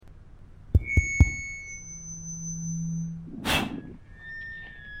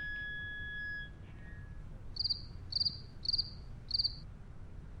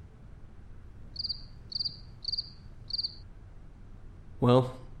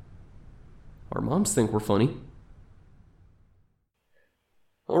Well, our moms think we're funny.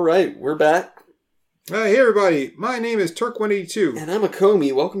 Alright, we're back. Hey everybody, my name is Turk182. And I'm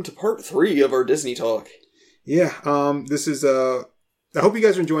Akomi. Welcome to part 3 of our Disney talk. Yeah, this is, I hope you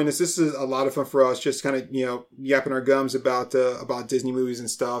guys are enjoying this. This is a lot of fun for us, just kind of, yapping our gums about Disney movies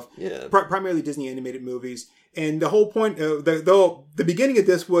and stuff. Yeah. Primarily Disney animated movies. And the whole point, the beginning of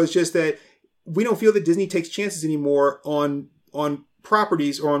this was just that we don't feel that Disney takes chances anymore on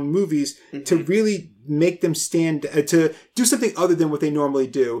properties or on movies to really make them stand, to do something other than what they normally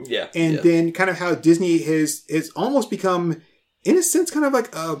do. Yeah. And then kind of how Disney has almost become, in a sense, kind of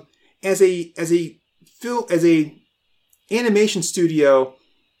like as a animation studio,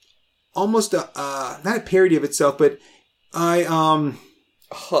 almost not a parody of itself, but a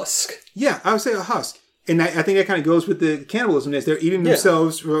husk. Yeah, I would say a husk. And I think that kind of goes with the cannibalism is they're eating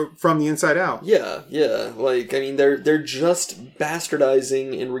themselves from the inside out. Yeah. Like, I mean, they're just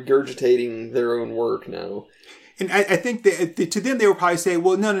bastardizing and regurgitating their own work now. And I think that to them, they would probably say,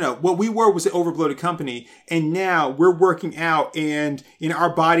 well, no. What we were was an overbloated company. And now we're working out and,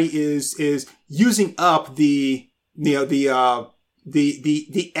 our body is using up the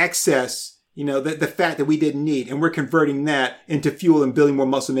excess, the fat that we didn't need. And we're converting that into fuel and building more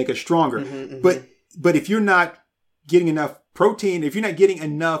muscle to make us stronger. But if you're not getting enough protein, if you're not getting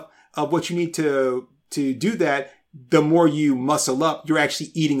enough of what you need to do that, the more you muscle up, you're actually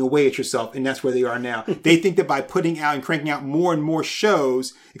eating away at yourself. And that's where they are now. They think that by putting out and cranking out more and more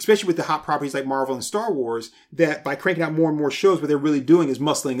shows, especially with the hot properties like Marvel and Star Wars, that by cranking out more and more shows, what they're really doing is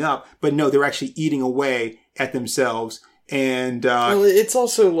muscling up. But no, they're actually eating away at themselves. And well, it's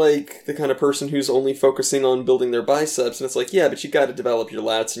also like the kind of person who's only focusing on building their biceps, and it's like, yeah, but you got to develop your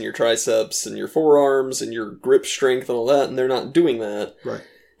lats and your triceps and your forearms and your grip strength and all that, and they're not doing that. Right.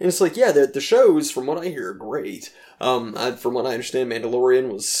 And it's like, yeah, the shows, from what I hear, are great. From what I understand,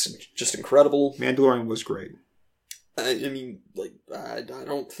 Mandalorian was just incredible. Mandalorian was great. I mean, like, I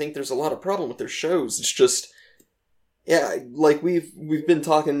don't think there's a lot of problem with their shows. It's just, yeah, like we've been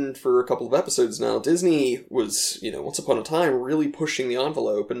talking for a couple of episodes now. Disney was, once upon a time really pushing the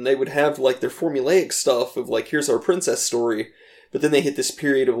envelope, and they would have like their formulaic stuff of like, here's our princess story, but then they hit this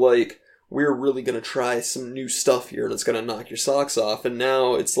period of like, we're really going to try some new stuff here and it's going to knock your socks off. And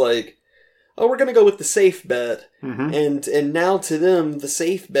now it's like, oh, we're going to go with the safe bet. And now to them, the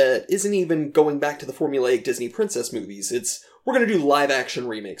safe bet isn't even going back to the formulaic Disney princess movies. It's, we're going to do live action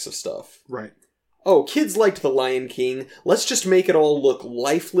remakes of stuff. Right. Oh, kids liked The Lion King. Let's just make it all look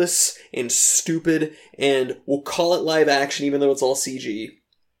lifeless and stupid, and we'll call it live action even though it's all CG.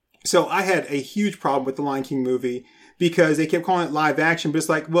 So I had a huge problem with The Lion King movie because they kept calling it live action, but it's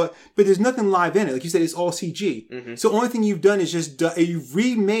like, well, but there's nothing live in it. Like you said, it's all CG. So the only thing you've done is just, you've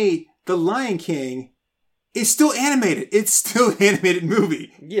remade The Lion King. It's still animated. It's still an animated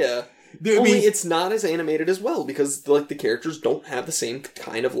movie. Yeah. Only it's not as animated as well because like the characters don't have the same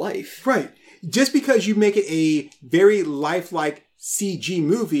kind of life. Right. Just because you make it a very lifelike CG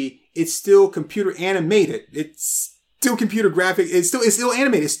movie, it's still computer animated. It's still computer graphic. It's still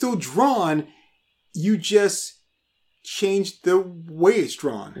animated. It's still drawn. You just changed the way it's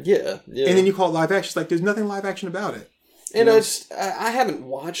drawn. Yeah. And then you call it live action. It's like there's nothing live action about it. And I haven't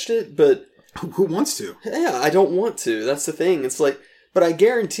watched it, but who wants to? Yeah, I don't want to. That's the thing. It's like, but I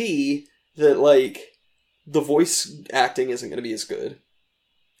guarantee that like the voice acting isn't going to be as good.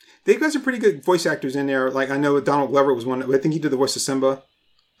 They've got some pretty good voice actors in there. Like I know Donald Glover was one. I think he did the voice of Simba.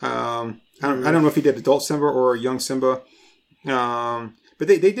 I don't know if he did adult Simba or young Simba. But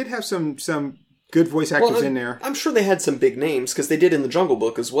they did have some good voice actors in there. I'm sure they had some big names because they did in the Jungle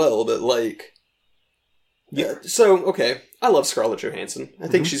Book as well. But like, yeah. So okay, I love Scarlett Johansson. I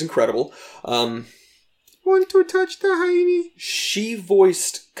think she's incredible. Want to touch the hyena? She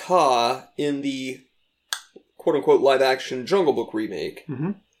voiced Kaa in the quote-unquote live-action Jungle Book remake.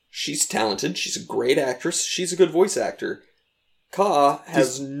 She's talented. She's a great actress. She's a good voice actor. Kaa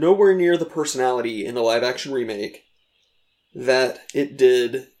has nowhere near the personality in the live-action remake that it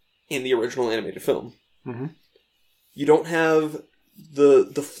did in the original animated film. You don't have the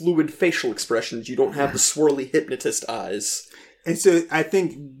fluid facial expressions. You don't have the swirly hypnotist eyes. And so I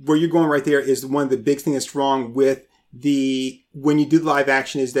think where you're going right there is one of the big things that's wrong with when you do the live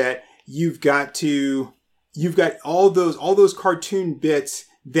action is that you've got all those cartoon bits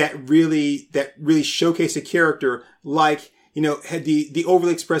that really showcase a character, like, had the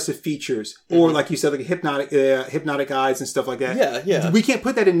overly expressive features, or like you said, like hypnotic eyes and stuff like that. Yeah. We can't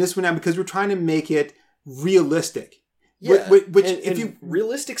put that in this one now because we're trying to make it realistic. Yeah, which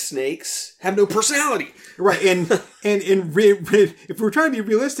realistic snakes have no personality, right? And if we're trying to be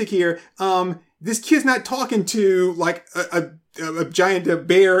realistic here, this kid's not talking to like a a giant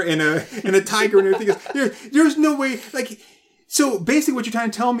bear and a tiger and everything else. There's no way. Like, so basically, what you're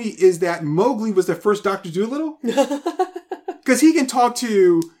trying to tell me is that Mowgli was the first Dr. Dolittle, because he can talk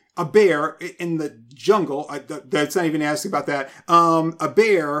to a bear in the jungle. That's not even asking about that. A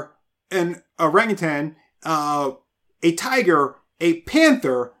bear, an orangutan, a tiger, a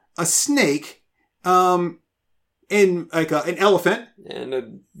panther, a snake, and like an elephant, and a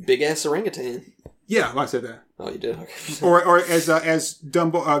big ass orangutan. Yeah, I said that. Oh, you did. Okay. or as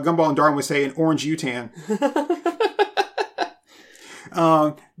Gumball and Darwin would say, an orange utan.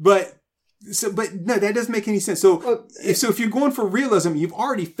 But no, that doesn't make any sense. So if you're going for realism, you've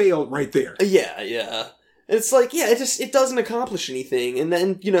already failed right there. Yeah. It's like, it doesn't accomplish anything. And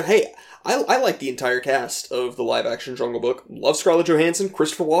then, hey, I like the entire cast of the live-action Jungle Book. Love Scarlett Johansson,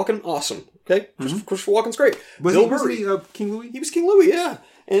 Christopher Walken, awesome. Okay? Christopher Walken's great. Bill Murray. Was he King Louis? He was King Louis, yeah.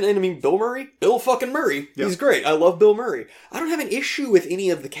 And I mean, Bill fucking Murray. Yep. He's great. I love Bill Murray. I don't have an issue with any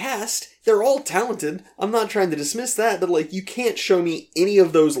of the cast. They're all talented. I'm not trying to dismiss that, but like, you can't show me any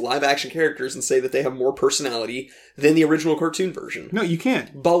of those live-action characters and say that they have more personality than the original cartoon version. No, you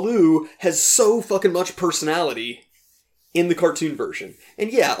can't. Baloo has so fucking much personality in the cartoon version.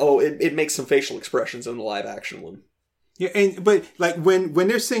 And yeah, it makes some facial expressions in the live-action one. Yeah, but like when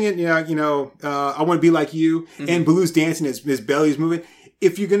they're singing, I want to be like you, and Baloo's dancing, his belly's moving.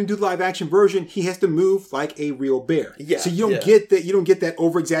 If you're going to do the live action version, he has to move like a real bear. Yeah, so you don't get that. You don't get that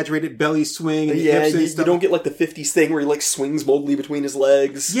over exaggerated belly swing. And hips and stuff. You don't get like the 50s thing where he like swings Mowgli between his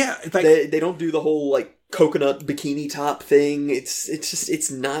legs. Yeah, like, they don't do the whole like coconut bikini top thing.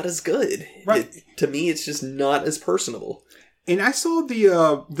 It's not as good. Right. To me, it's just not as personable. And I saw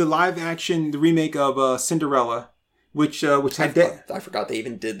the live action, the remake of Cinderella, which had I forgot they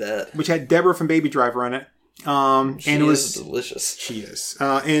even did that. Which had Deborah from Baby Driver on it. She and it was delicious. She is.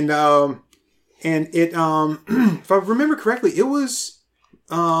 And it if I remember correctly, it was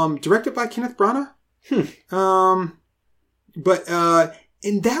directed by Kenneth Branagh. But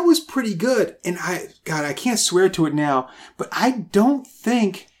and that was pretty good. And I can't swear to it now, but I don't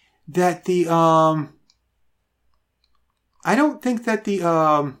think that the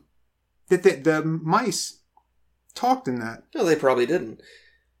the mice talked in that. No, they probably didn't.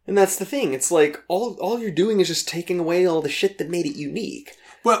 And that's the thing. It's like, all you're doing is just taking away all the shit that made it unique.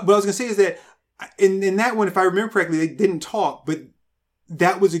 Well, what I was going to say is that in that one, if I remember correctly, they didn't talk, but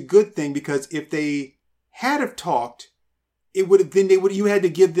that was a good thing, because if they had have talked, it would have, you had to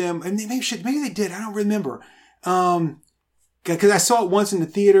give them, and maybe they did, I don't remember. Because I saw it once in the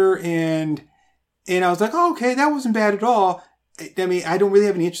theater, and I was like, oh, okay, that wasn't bad at all. I mean, I don't really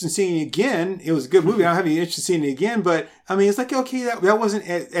have any interest in seeing it again. It was a good movie. I don't have any interest in seeing it again, but I mean, it's like, okay, that wasn't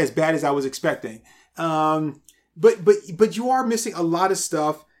as bad as I was expecting. But you are missing a lot of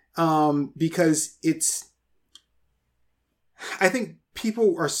stuff, because I think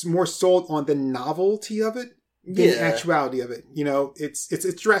people are more sold on the novelty of it than the actuality of it.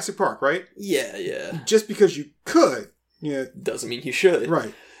 It's Jurassic Park, right? Yeah. Just because you could, doesn't mean you should.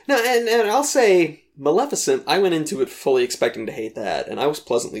 Right. No, and I'll say, Maleficent, I went into it fully expecting to hate that, and I was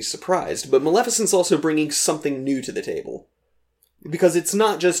pleasantly surprised. But Maleficent's also bringing something new to the table. Because it's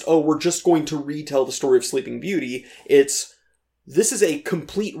not just, we're just going to retell the story of Sleeping Beauty. This is a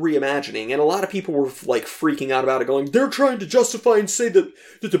complete reimagining, and a lot of people were, like, freaking out about it, going, they're trying to justify and say that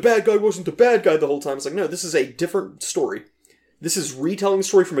the bad guy wasn't the bad guy the whole time. It's like, no, this is a different story. This is retelling the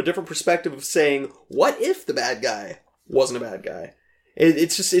story from a different perspective of saying, what if the bad guy wasn't a bad guy?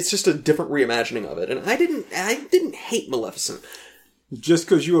 It's just a different reimagining of it, and I didn't hate Maleficent. Just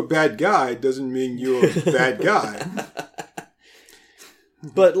because you're a bad guy doesn't mean you're a bad guy.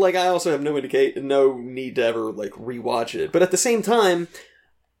 But like, I also have no need to ever like rewatch it. But at the same time,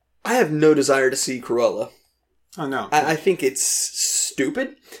 I have no desire to see Cruella. Oh no, I think it's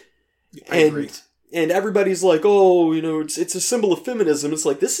stupid. I agree. And everybody's like, oh, it's a symbol of feminism. It's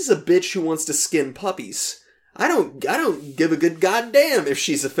like, this is a bitch who wants to skin puppies. I don't give a good goddamn if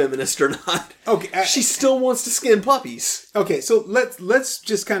she's a feminist or not. Okay, she still wants to skin puppies. Okay, so let's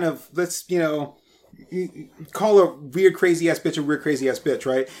just kind of call a weird crazy ass bitch a weird crazy ass bitch,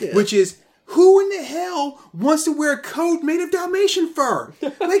 right? Yeah. Which is, who in the hell wants to wear a coat made of Dalmatian fur?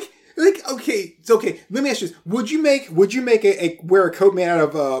 like okay, it's okay. Let me ask you this: Would you make wear a coat made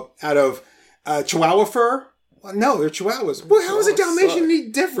out of Chihuahua fur? Well, no, they're Chihuahuas. Well, how is a Dalmatian any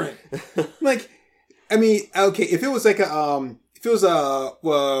different? Like, I mean, okay, if it was like what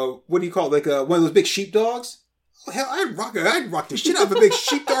do you call it? Like one of those big sheepdogs? Oh, hell, I'd rock the shit out of a big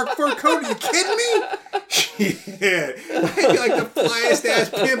sheepdog fur coat. Are you kidding me? Shit. I'd be like the flyest ass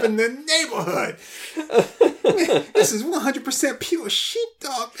pimp in the neighborhood. Man, this is 100% pure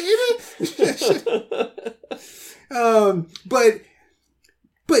sheepdog, baby. But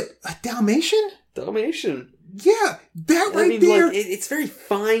a Dalmatian? Dalmatian. Yeah, that right there. Like, it's very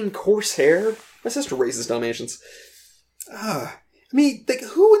fine, coarse hair. My sister raises Dalmatians. I mean, like,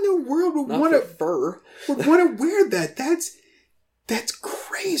 who in the world would want to fur? Would want to wear that? That's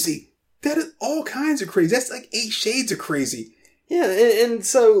crazy. That is all kinds of crazy. That's like 8 shades of crazy. Yeah, and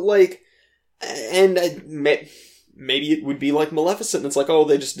so like, and maybe it would be like Maleficent. And it's like, oh,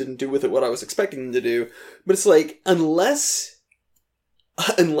 they just didn't do with it what I was expecting them to do. But it's like, unless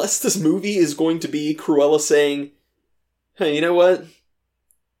this movie is going to be Cruella saying, hey, you know what?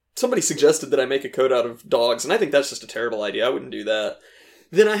 Somebody suggested that I make a coat out of dogs, and I think that's just a terrible idea. I wouldn't do that.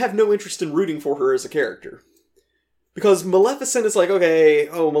 Then I have no interest in rooting for her as a character. Because Maleficent is like, okay,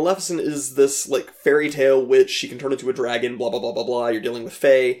 Maleficent is this, like, fairy tale witch, she can turn into a dragon, blah, blah, blah, blah, blah, you're dealing with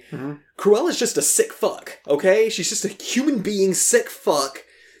Fae. Mm-hmm. Cruella's just a sick fuck, okay? She's just a human being sick fuck.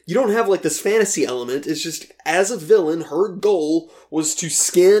 You don't have, like, this fantasy element. It's just, as a villain, her goal was to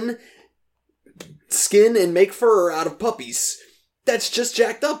skin and make fur out of puppies. That's just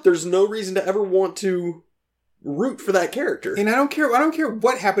jacked up. There's no reason to ever want to root for that character. And I don't care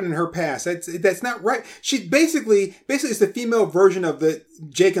what happened in her past. That's not right. She basically it's the female version of the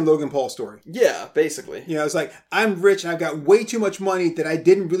Jake and Logan Paul story. Yeah, basically. You know, it's like, I'm rich and I've got way too much money that I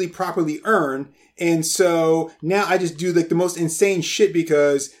didn't really properly earn. And so now I just do like the most insane shit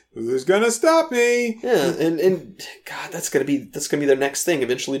because who's gonna stop me? Yeah, and God, that's gonna be their next thing.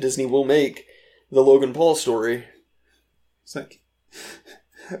 Eventually Disney will make the Logan Paul story. It's like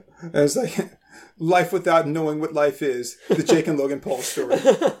life without knowing what life is. The Jake and Logan Paul story.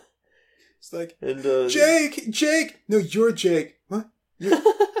 It's like, Jake! No, you're Jake. What?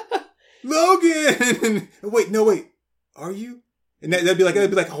 Logan! Wait. Are you? And that'd be like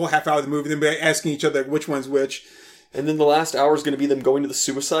a whole half hour of the movie. Then be asking each other which one's which. And then the last hour is going to be them going to the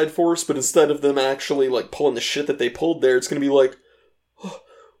Suicide Force, but instead of them actually like pulling the shit that they pulled there, it's going to be like, oh,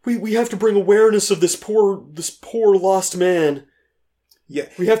 we have to bring awareness of this poor lost man. Yeah,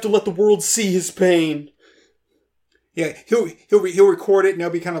 we have to let the world see his pain. Yeah, he'll record it and they'll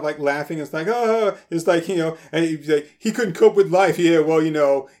be kind of like laughing. It's like, it's like, you know, and he's like, he couldn't cope with life. Yeah, well, you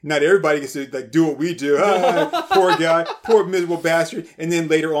know, not everybody gets to like do what we do. Poor guy, poor miserable bastard. And then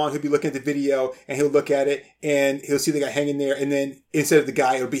later on, he'll be looking at the video and he'll look at it and he'll see the guy hanging there. And then instead of the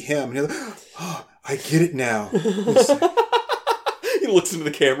guy, it'll be him. And he'll like, oh, I get it now. He looks into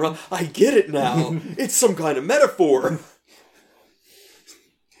the camera. I get it now. It's some kind of metaphor.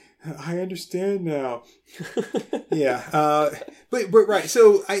 I understand now. Yeah, but right.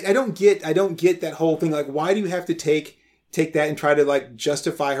 So I don't get that whole thing. Like, why do you have to take that and try to like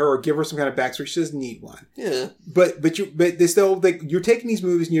justify her or give her some kind of backstory? She doesn't need one. Yeah. But this though, like, you're taking these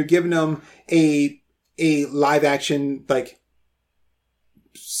movies and you're giving them a live action like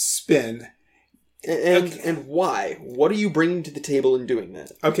spin. And why? What are you bringing to the table in doing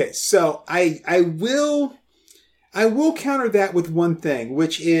that? Okay, so I will counter that with one thing,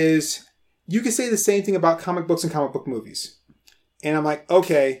 which is you can say the same thing about comic books and comic book movies. And I'm like,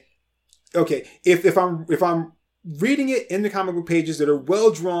 okay. If I'm reading it in the comic book pages that are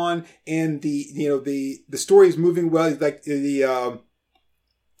well drawn and the story is moving well, like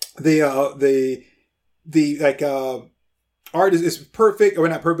art is perfect, or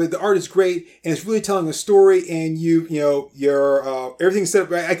not perfect. The art is great, and it's really telling a story. And your everything's set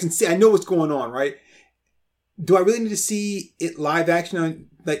up right. I know what's going on, right? Do I really need to see it live action on,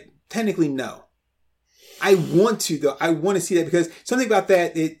 like, technically no. I want to though. I want to see that because something about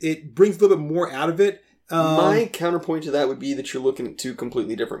that, it brings a little bit more out of it. My counterpoint to that would be that you're looking at two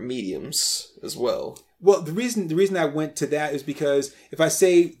completely different mediums as well. Well, the reason I went to that is because if I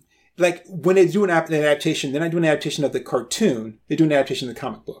say, like, when they do an adaptation, they're not doing an adaptation of the cartoon. They do an adaptation of the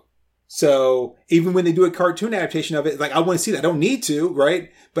comic book. So even when they do a cartoon adaptation of it, like, I want to see that. I don't need to, right?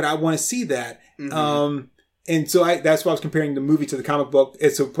 But I want to see that. Mm-hmm. And so that's why I was comparing the movie to the comic book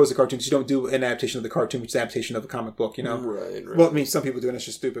as opposed to cartoons. You don't do an adaptation of the cartoon, which is an adaptation of the comic book, you know? Right. Well, I mean, some people do, and it's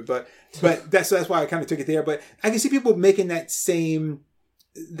just stupid. But that's why I kind of took it there. But I can see people making that same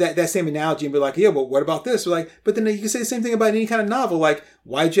analogy and be like, yeah, well, what about this? But then you can say the same thing about any kind of novel. Like,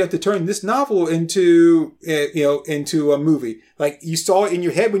 why'd you have to turn this novel into a movie? Like, you saw it in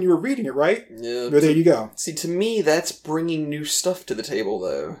your head when you were reading it, right? Yeah. But there you go. See, to me, that's bringing new stuff to the table,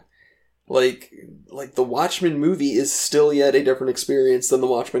 though. Like the Watchmen movie is still yet a different experience than the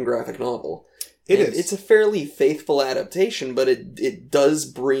Watchmen graphic novel. It is. It's a fairly faithful adaptation, but it does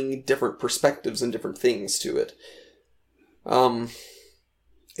bring different perspectives and different things to it.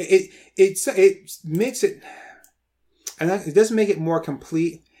 It makes it, and it doesn't make it more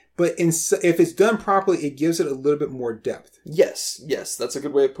complete, but if it's done properly, it gives it a little bit more depth. Yes, that's a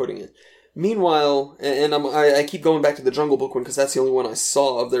good way of putting it. Meanwhile, and I keep going back to the Jungle Book one because that's the only one I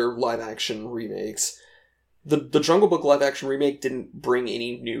saw of their live-action remakes. The Jungle Book live-action remake didn't bring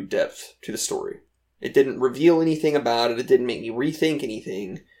any new depth to the story. It didn't reveal anything about it. It didn't make me rethink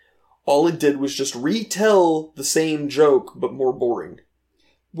anything. All it did was just retell the same joke, but more boring.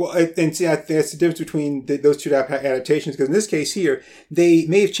 Well, and see, I think that's the difference between those two adaptations, because in this case here, they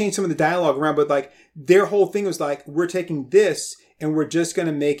may have changed some of the dialogue around, but like their whole thing was like, we're taking this and we're just going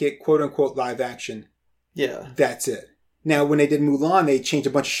to make it quote unquote live action. Yeah. That's it. Now, when they did Mulan, they changed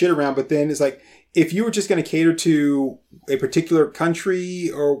a bunch of shit around, but then it's like, if you were just going to cater to a particular country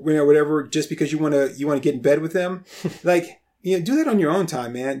or whatever, just because you want to get in bed with them, like, do that on your own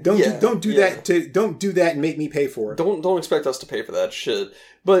time, man. Don't do that and make me pay for it. Don't expect us to pay for that shit.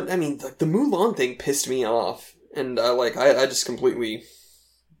 But I mean, the Mulan thing pissed me off, and I just completely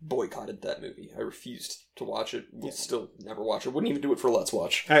boycotted that movie. I refused to watch it. Will still never watch it. Wouldn't even do it for Let's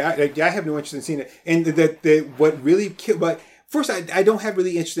Watch. I have no interest in seeing it. And what really killed, but first, I don't have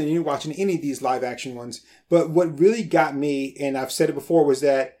really interest in you watching any of these live action ones. But what really got me, and I've said it before, was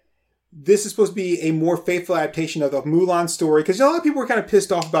that this is supposed to be a more faithful adaptation of the Mulan story. Because a lot of people were kind of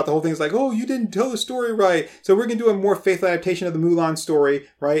pissed off about the whole thing. It's like, oh, you didn't tell the story right. So we're going to do a more faithful adaptation of the Mulan story,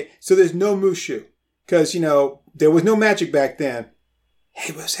 right? So there's no Mushu. Because, there was no magic back then.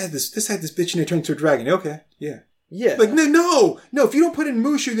 Hey, but this had this bitch and it turned into a dragon. Okay, yeah. Yeah. Like, no. If you don't put in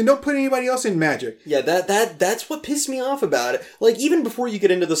Mushu, then don't put anybody else in magic. Yeah, that's what pissed me off about it. Like, even before you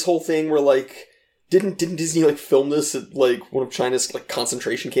get into this whole thing where, like, didn't Disney, like, film this at, like, one of China's, like,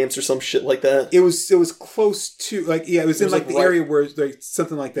 concentration camps or some shit like that? It was close to, like, yeah, it was in, like, the area where it's, like,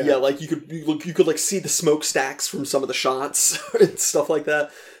 something like that. Yeah, like, you could, like, see the smokestacks from some of the shots and stuff like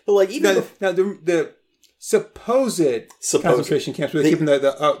that. But, like, even... Now, the supposed concentration camps, were keeping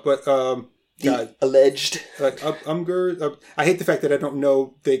the alleged. Like, I hate the fact that I don't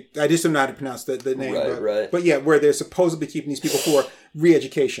know, I just don't know how to pronounce the name. Right. But yeah, where they're supposedly keeping these people for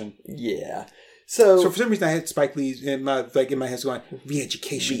re-education. Yeah. So for some reason I had Spike Lee in my head going,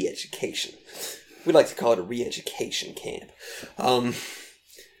 re-education. Re-education. We like to call it a re-education camp.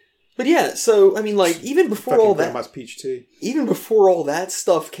 But yeah, so, I mean, like, even before all that... Grandma's peach tea. Even before all that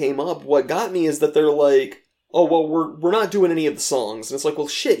stuff came up, what got me is that they're like, oh, well, we're not doing any of the songs. And it's like, well,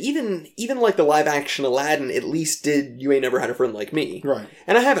 shit, even like the live-action Aladdin at least did You Ain't Never Had a Friend Like Me. Right.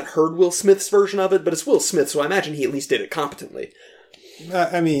 And I haven't heard Will Smith's version of it, but it's Will Smith, so I imagine he at least did it competently.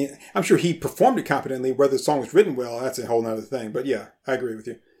 I mean, I'm sure he performed it competently. Whether the song was written well, that's a whole other thing. But yeah, I agree with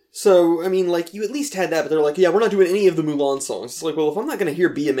you. So, I mean, like, you at least had that, but they're like, yeah, we're not doing any of the Mulan songs. It's like, well, if I'm not going to hear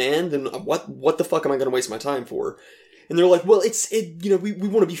Be a Man, then what the fuck am I going to waste my time for? And they're like, well, we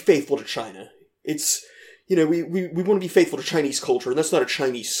want to be faithful to China. It's, we want to be faithful to Chinese culture, and that's not a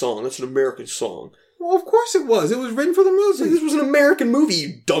Chinese song, that's an American song. Well, of course it was. It was written for the movie. This was an American movie,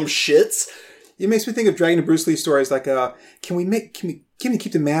 you dumb shits. It makes me think of Dragon and Bruce Lee stories like, can we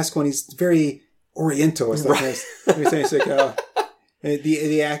keep the mask on? He's very Oriental. It's like, it's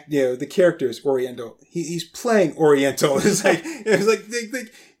like, the character is Oriental. He's playing Oriental. It's like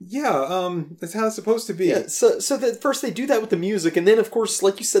that's how it's supposed to be. Yeah. So that first they do that with the music, and then of course,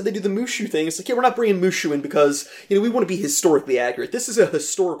 like you said, they do the Mushu thing. It's like, yeah, we're not bringing Mushu in because we want to be historically accurate. This is a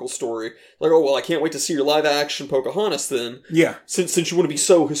historical story. Like, oh well, I can't wait to see your live action Pocahontas then. Yeah. Since you want to be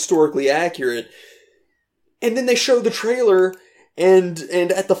so historically accurate, and then they show the trailer. And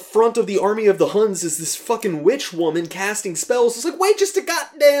at the front of the army of the Huns is this fucking witch woman casting spells. It's like, wait just a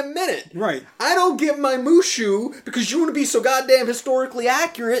goddamn minute. Right. I don't get my Mushu because you want to be so goddamn historically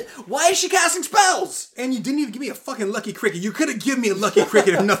accurate. Why is she casting spells? And you didn't even give me a fucking lucky cricket. You could have given me a lucky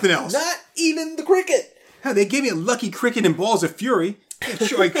cricket if nothing else. Not even the cricket. Hell, they gave me a lucky cricket and balls of fury.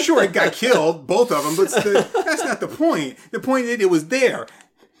 Sure, it got killed, both of them, but that's not the point. The point is it was there.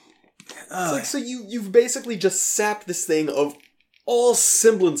 It's like, so you've basically just sapped this thing of all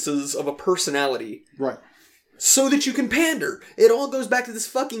semblances of a personality. Right. So that you can pander. It all goes back to this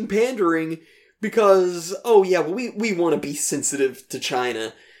fucking pandering because, oh yeah, well, we want to be sensitive to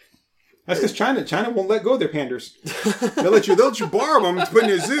China. That's because China won't let go of their panders. They'll let you borrow them to put in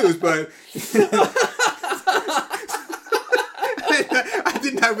their zoos, but I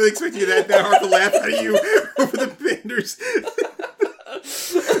did not really expect you that hard to laugh at you over the panders.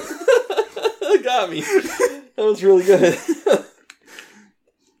 That got me. That was really good.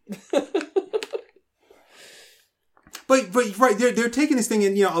 But right, they're taking this thing,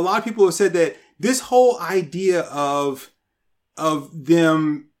 and a lot of people have said that this whole idea of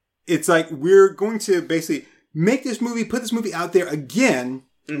them, it's like we're going to basically make this movie, put this movie out there again,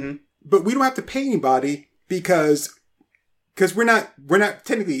 but we don't have to pay anybody because we're not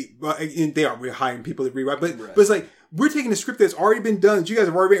technically we're hiring people to rewrite, but it's like we're taking the script that's already been done, that you guys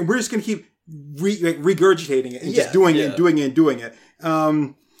have already written, and we're just going to keep regurgitating it and just doing it and doing it and doing it.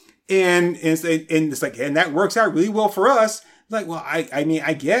 And it's like, and that works out really well for us. Like, well, I mean,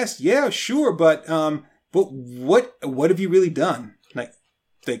 I guess, yeah, sure, but what have you really done?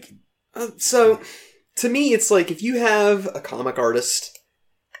 So, to me, it's like if you have a comic artist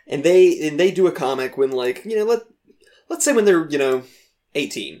and they do a comic when, like, you know, let's say when they're, you know,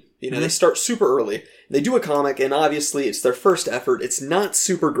 18, you know, they start super early. They do a comic, and obviously it's their first effort. It's not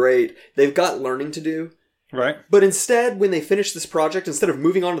super great. They've got learning to do. Right. But instead, when they finish this project, instead of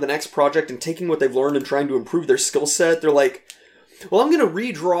moving on to the next project and taking what they've learned and trying to improve their skill set, they're like, well, I'm going to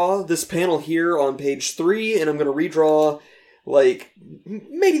redraw this panel here on page 3, and I'm going to redraw, like,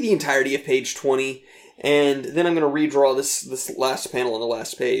 maybe the entirety of page 20, and then I'm going to redraw this last panel on the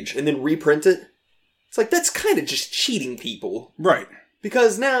last page, and then reprint it. It's like, that's kind of just cheating people. Right.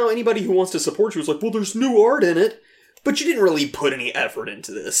 Because now anybody who wants to support you is like, well, there's new art in it. But you didn't really put any effort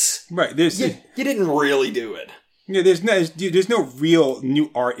into this. Right. You didn't really do it. Yeah, there's no real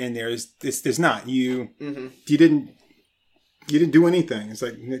new art in there. There's not. You didn't do anything. It's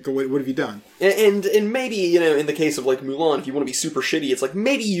like, what have you done? And maybe, you know, in the case of like Mulan, if you want to be super shitty, it's like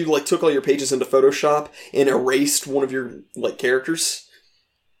maybe you like took all your pages into Photoshop and erased one of your like characters.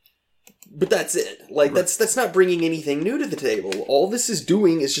 But that's it. Like, right. That's not bringing anything new to the table. All this is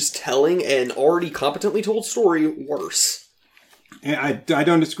doing is just telling an already competently told story worse. And I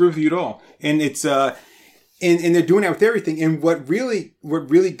don't disagree with you at all. And it's and they're doing that with everything. And what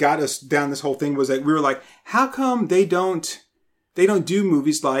really got us down this whole thing was that we were like, how come they don't do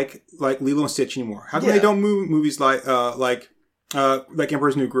movies like Lilo and Stitch anymore? How come they don't move movies like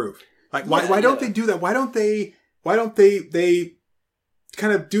Emperor's New Groove? Like why don't they do that? Why don't they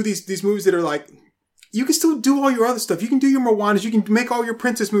kind of do these movies that are like, you can still do all your other stuff. You can do your Moanas. You can make all your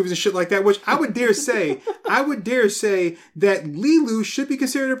princess movies and shit like that, which I would dare say that Lilu should be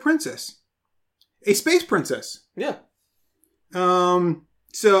considered a princess. A space princess. Yeah.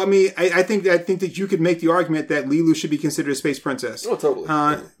 So, I mean, I think that you could make the argument that Lilu should be considered a space princess. Oh, totally.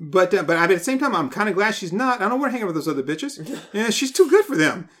 But at the same time, I'm kind of glad she's not. I don't want to hang out with those other bitches. Yeah, she's too good for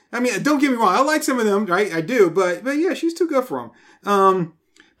them. I mean, don't get me wrong. I like some of them, right? I do. But yeah, she's too good for them.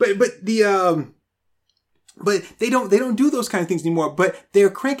 But they don't do those kind of things anymore. But they're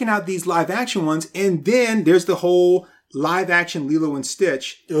cranking out these live action ones. And then there's the whole live action Lilo and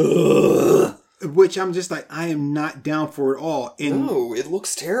Stitch. Ugh. Which I'm just like, I am not down for it all. And no, it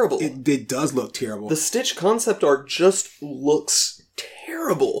looks terrible. It does look terrible. The Stitch concept art just looks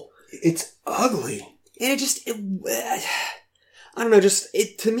terrible. It's ugly. And I don't know,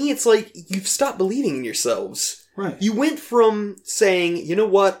 to me, it's like, you've stopped believing in yourselves. Right. You went from saying, you know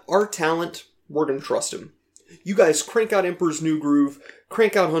what, our talent, we're going to trust him. You guys crank out Emperor's New Groove,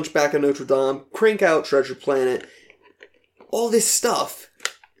 crank out Hunchback of Notre Dame, crank out Treasure Planet, all this stuff.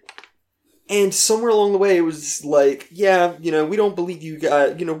 And somewhere along the way, it was like, yeah, you know, we don't believe you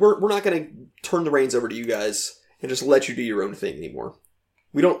guys, you know, we're not going to turn the reins over to you guys and just let you do your own thing anymore.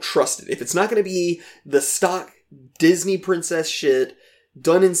 We don't trust it. If it's not going to be the stock Disney princess shit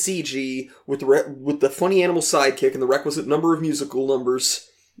done in CG with the funny animal sidekick and the requisite number of musical numbers,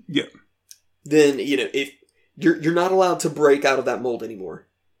 yeah, then, you know, if you're not allowed to break out of that mold anymore.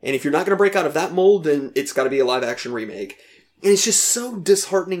 And if you're not going to break out of that mold, then it's got to be a live action remake. And it's just so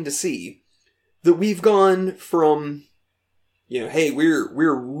disheartening to see that we've gone from, you know, hey,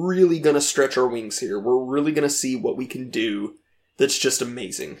 we're really going to stretch our wings here. We're really going to see what we can do that's just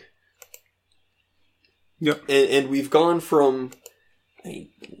amazing. Yep. And we've gone from, I mean,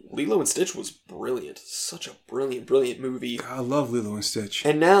 Lilo and Stitch was brilliant. Such a brilliant movie. I love Lilo and Stitch.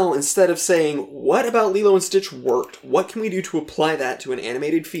 And now, instead of saying, what about Lilo and Stitch worked? What can we do to apply that to an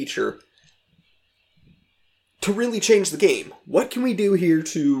animated feature to really change the game? What can we do here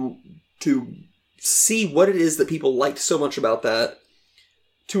to see what it is that people liked so much about that,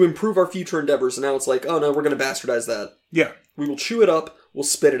 to improve our future endeavors? And now it's like, oh no, we're going to bastardize that. Yeah. We will chew it up, we'll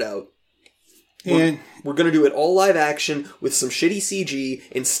spit it out. We're going to do it all live action with some shitty CG,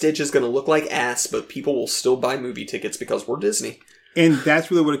 and Stitch is going to look like ass, but people will still buy movie tickets because we're Disney. And that's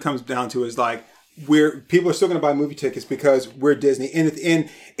really what it comes down to, is like, people are still going to buy movie tickets because we're Disney.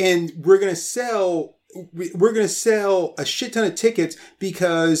 And we're going to sell a shit ton of tickets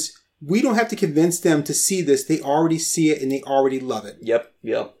because we don't have to convince them to see this. They already see it and they already love it. Yep.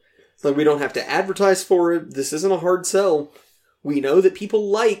 Like, we don't have to advertise for it. This isn't a hard sell. We know that people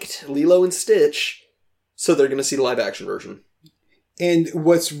liked Lilo and Stitch, so they're going to see the live action version. And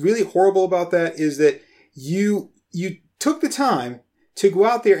what's really horrible about that is that you took the time to go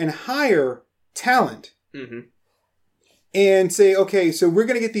out there and hire talent. Mm-hmm. and say, okay, so we're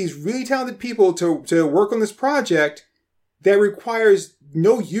going to get these really talented people to work on this project that requires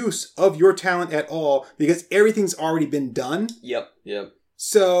no use of your talent at all because everything's already been done. Yep.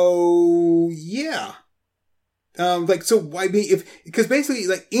 So, yeah. Because basically,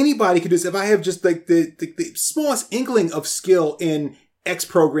 like, anybody could do this. If I have just, like, the smallest inkling of skill in X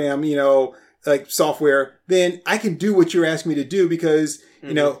program, like, software, then I can do what you're asking me to do because,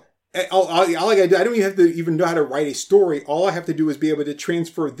 all I gotta do, I don't even have to even know how to write a story. All I have to do is be able to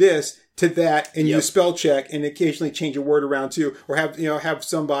transfer this to that and use spell check and occasionally change a word around too, or have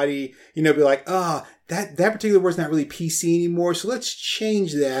somebody, be like, that particular word's not really PC anymore. So let's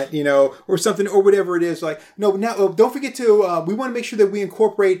change that, or something, or whatever it is. Like, no, now don't forget to, we want to make sure that we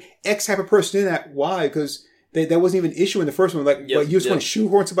incorporate X type of person in that. Why? Because that wasn't even an issue in the first one. Like, you just want to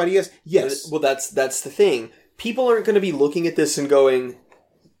shoehorn somebody else? Yes. Well, that's the thing. People aren't going to be looking at this and going,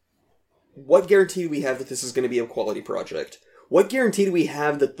 what guarantee do we have that this is going to be a quality project? What guarantee do we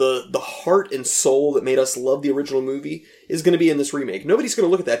have that the heart and soul that made us love the original movie is going to be in this remake? Nobody's going to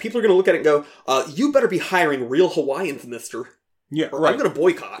look at that. People are going to look at it and go, you better be hiring real Hawaiians, mister. Yeah, or right. I'm going to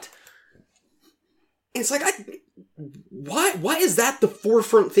boycott. And it's like, why is that the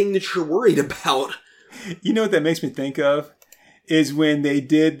forefront thing that you're worried about? You know what that makes me think of? Is when they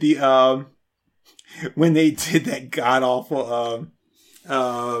did that god-awful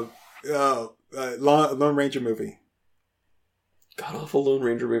Lone Ranger movie. God-awful Lone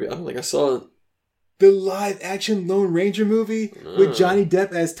Ranger movie. I don't think I saw it. The live-action Lone Ranger movie with Johnny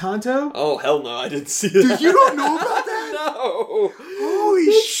Depp as Tonto? Oh, hell no, I didn't see that. Dude, you don't know about that? No! Holy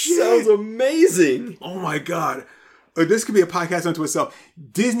that shit! Sounds amazing! Oh my god. This could be a podcast unto itself.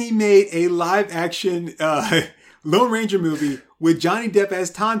 Disney made a live-action Lone Ranger movie with Johnny Depp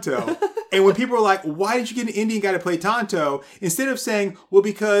as Tonto. And when people are like, why did you get an Indian guy to play Tonto? Instead of saying, well,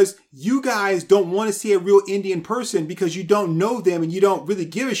 because you guys don't want to see a real Indian person because you don't know them and you don't really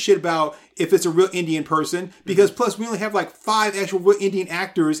give a shit about if it's a real Indian person. Because plus we only have like 5 actual real Indian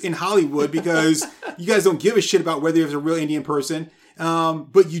actors in Hollywood because you guys don't give a shit about whether it's a real Indian person.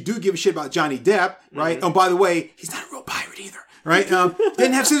 But you do give a shit about Johnny Depp, right? Mm-hmm. Oh, by the way, he's not a real pirate either, right?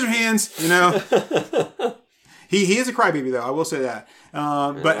 Didn't have scissor hands, He is a crybaby, though. I will say that.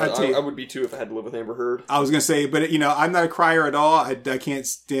 But I would be too if I had to live with Amber Heard. I was going to say, but I'm not a crier at all. I can't.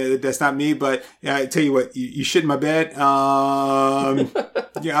 That's not me. But I tell you what, you shit in my bed.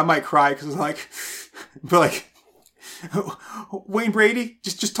 Yeah, I might cry because Wayne Brady,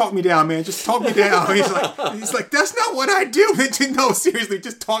 just talk me down, man. Just talk me down. He's like, that's not what I do. No, seriously,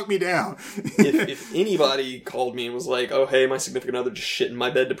 just talk me down. if anybody called me and was like, oh, hey, my significant other just shit in my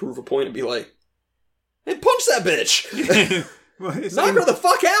bed to prove a point, I'd be like, hey, punch that bitch! Knock her the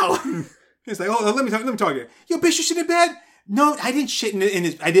fuck out! It's like, oh, let me talk to you. Yo, bitch, you shit in bed? No, I didn't shit in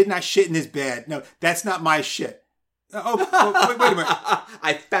his. I did not shit in his bed. No, that's not my shit. Wait a minute.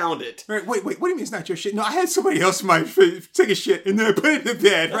 I found it. Wait, what do you mean it's not your shit? No, I had somebody else take a shit and then I put it in the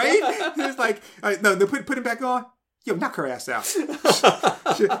bed, right? It's like, no, put it back on. Yo, knock her ass out.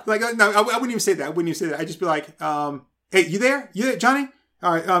 Like, no, I wouldn't even say that. I'd just be like, hey, you there? You there, Johnny?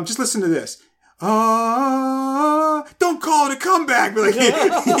 All right, just listen to this. Don't call it a comeback. Be like, you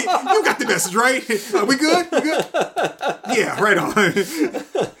got the message, right? We good? Yeah, right on.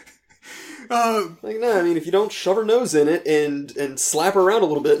 No, I mean, if you don't shove her nose in it and slap her around a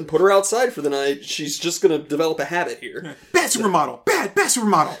little bit and put her outside for the night, she's just going to develop a habit here. Bad supermodel. Bad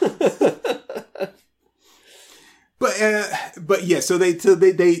supermodel. But yeah, so they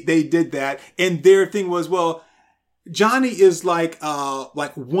did that, and their thing was, well, Johnny is like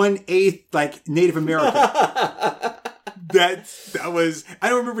 1/8 like Native American. That was, I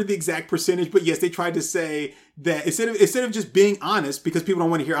don't remember the exact percentage, but yes, they tried to say that instead of just being honest, because people don't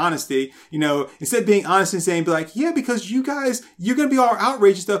want to hear honesty, instead of being honest and saying, be like, yeah, because you guys, you're going to be all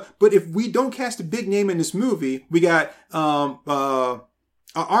outraged and stuff, but if we don't cast a big name in this movie, we got Armie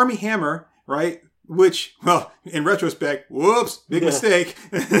Hammer, right? Which, well, in retrospect, whoops, big mistake.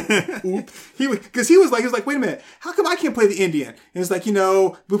 He was like, wait a minute, how come I can't play the Indian? And it's like, we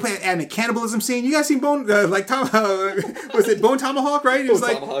play adding a cannibalism scene. You guys seen Bone Tomahawk, right? It was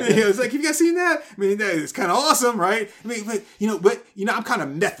like, Tomahawk, yeah. It was like, have you guys seen that? I mean, that is kind of awesome, right? I mean, but I'm kind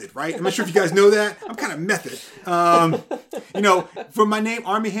of method, right? I'm not sure if you guys know that. I'm kind of method. For my name,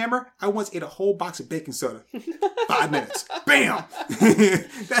 Armie Hammer, I once ate a whole box of baking soda. 5 minutes. Bam!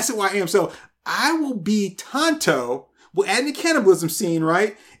 That's who I am. So I will be Tonto. We'll add in the cannibalism scene,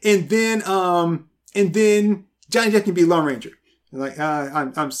 right? And then Johnny Depp can be Lone Ranger. Like,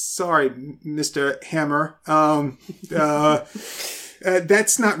 I'm sorry, Mr. Hammer.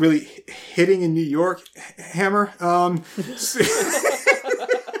 That's not really hitting in New York, Hammer.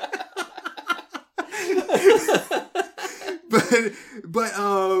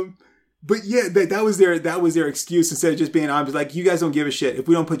 But yeah, that was their excuse instead of just being honest. Like, you guys don't give a shit. If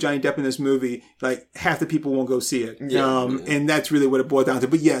we don't put Johnny Depp in this movie, like, half the people won't go see it. And that's really what it boiled down to.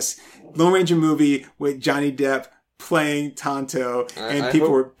 But yes, Lone Ranger movie with Johnny Depp playing Tonto, and people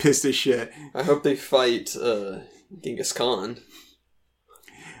were pissed as shit. I hope they fight Genghis Khan.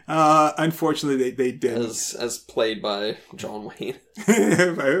 Unfortunately, they didn't. As played by John Wayne.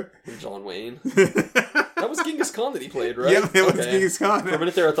 John Wayne. That was Genghis Khan that he played, right? Yeah, it was Genghis Khan. For a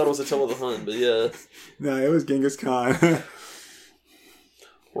minute there, I thought it was Attila the Hun, but yeah. No, it was Genghis Khan.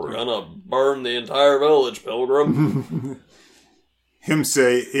 We're gonna burn the entire village, Pilgrim. Him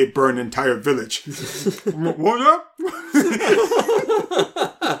say it burned the entire village. What up?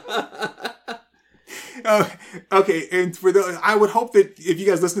 Okay, and for those, I would hope that if you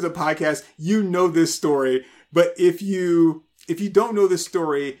guys listen to the podcast, you know this story. But if you don't know this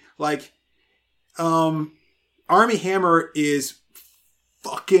story, like, Armie Hammer is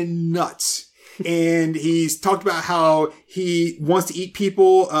fucking nuts. And he's talked about how he wants to eat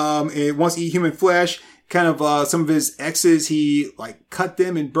people, and wants to eat human flesh. Kind of, some of his exes, he like cut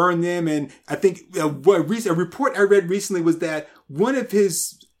them and burned them. And I think a report I read recently was that one of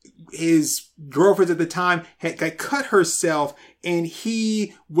his girlfriends at the time had cut herself, and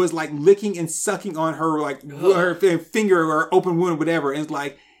he was like licking and sucking on her, like her finger or open wound or whatever. And it's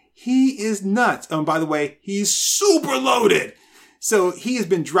like, he is nuts. By the way, he's super loaded. So he has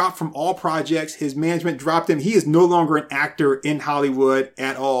been dropped from all projects. His management dropped him. He is no longer an actor in Hollywood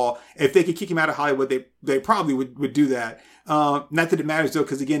at all. If they could kick him out of Hollywood, they probably would do that. Not that it matters though,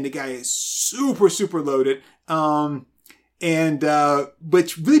 because again, the guy is super, super loaded. But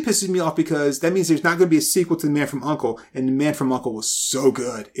really pisses me off because that means there's not going to be a sequel to The Man from U.N.C.L.E. And The Man from U.N.C.L.E. was so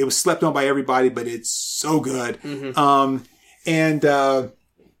good. It was slept on by everybody, but it's so good. Mm-hmm.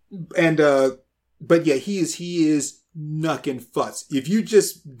 But yeah, he is knuckin' futz. If you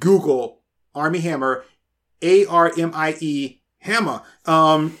just Google Armie Hammer, Armie Hammer,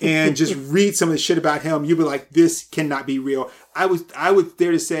 and just read some of the shit about him, you'll be like, this cannot be real. I would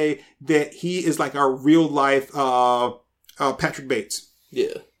dare to say that he is like our real life, Patrick Bates.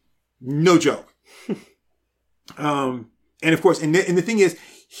 Yeah. No joke. And of course, and the thing is,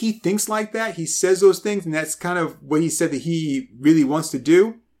 he thinks like that. He says those things, and that's kind of what he said that he really wants to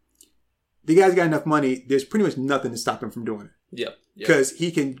do. The guy's got enough money. There's pretty much nothing to stop him from doing it. Yep. Because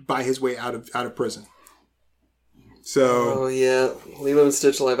he can buy his way out of prison. So. Oh yeah, Lilo and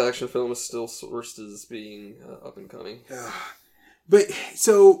Stitch live action film is still sourced as being up and coming. But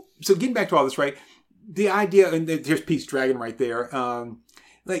so getting back to all this, right? The idea, and there's Pete's Dragon right there.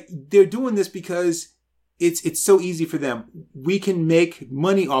 Like, they're doing this because it's so easy for them. We can make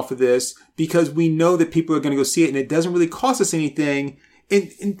money off of this because we know that people are going to go see it, and it doesn't really cost us anything. And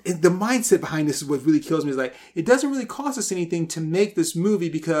the mindset behind this is what really kills me. Is like, it doesn't really cost us anything to make this movie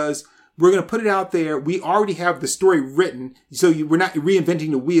because we're going to put it out there. We already have the story written, so we're not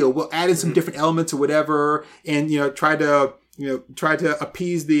reinventing the wheel. We'll add in some different elements or whatever, and try to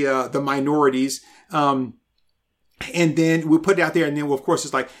appease the minorities. And then we'll put it out there, and then of course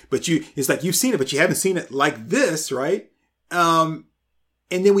it's like you've seen it, but you haven't seen it like this, right? And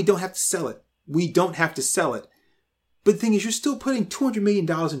then we don't have to sell it. But the thing is, you're still putting $200 million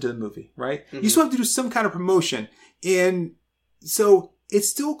into the movie, right? Mm-hmm. You still have to do some kind of promotion. And so it's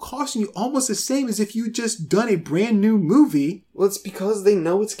still costing you almost the same as if you just done a brand new movie. Well, it's because they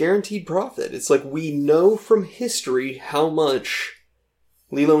know it's guaranteed profit. It's like, we know from history how much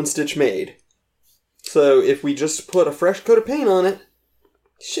Lilo and Stitch made. So if we just put a fresh coat of paint on it,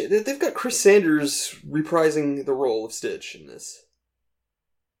 shit, they've got Chris Sanders reprising the role of Stitch in this.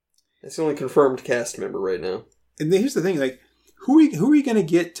 That's the only confirmed cast member right now. And then here's the thing, like, who are you going to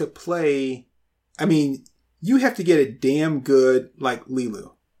get to play? I mean, you have to get a damn good, like,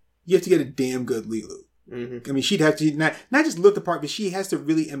 Lilu. You have to get a damn good Lilu. Mm-hmm. I mean, she'd have to not just look the part, but she has to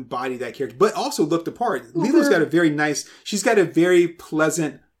really embody that character, but also look the part. Well, Lilu's got she's got a very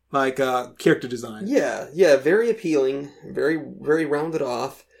pleasant, like, character design. Yeah, very appealing, very, very rounded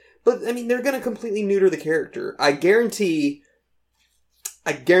off. But, I mean, they're going to completely neuter the character. I guarantee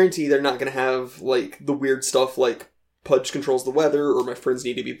they're not going to have, like, the weird stuff like Pudge controls the weather or my friends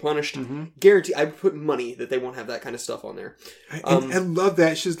need to be punished. Mm-hmm. Guarantee, I would put money that they won't have that kind of stuff on there. I love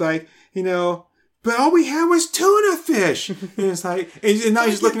that. She's like, but all we had was tuna fish. And it's like, and now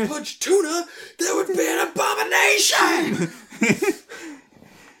he's looking at Pudge tuna, that would be an abomination!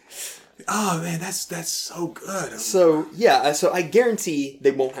 Oh man, that's so good. So I guarantee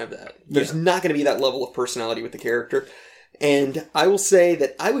they won't have that. There's not going to be that level of personality with the character. And I will say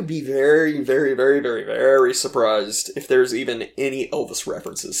that I would be very, very, very, very, very surprised if there's even any Elvis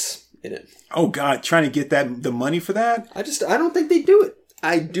references in it. Oh God, trying to get the money for that? I don't think they do it.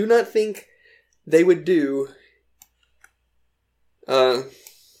 I do not think they would do the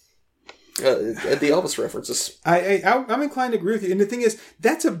Elvis references. I'm inclined to agree with you. And the thing is,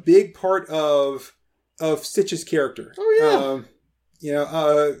 that's a big part of Stitch's character. Oh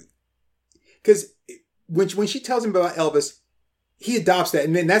yeah. Because when she tells him about Elvis, he adopts that,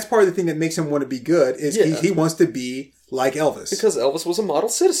 and then that's part of the thing that makes him want to be good. Is he wants to be like Elvis because Elvis was a model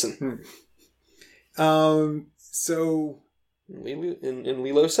citizen. So. And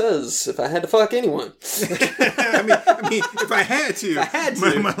Lilo says, if I had to fuck anyone. I mean, if I had to,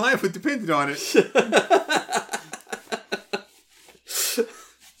 my life would depend on it.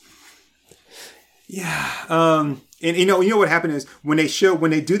 Yeah. And you know what happened is when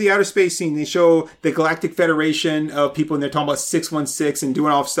they do the outer space scene, they show the Galactic Federation of people, and they're talking about 616 and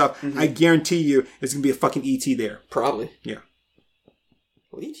doing all stuff. Mm-hmm. I guarantee you, there's gonna be a fucking ET there. Probably. Yeah.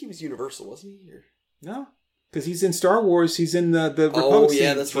 Well, ET was Universal, wasn't he? Or... No. Because he's in Star Wars. He's in the Republic. Oh,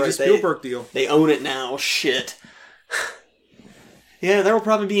 yeah, that's right. He's a Spielberg deal. They own it now. Shit. Yeah, there will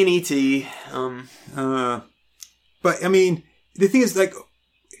probably be an E.T. But, I mean, the thing is, like,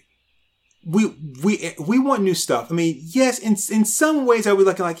 we want new stuff. I mean, yes, in some ways I would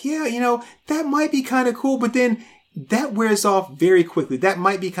like, yeah, you know, that might be kind of cool, but then that wears off very quickly. That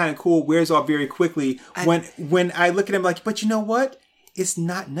might be kind of cool, wears off very quickly. When I look at him like, but you know what? It's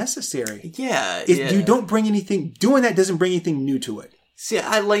not necessary. Yeah, You don't bring anything... Doing that doesn't bring anything new to it. See,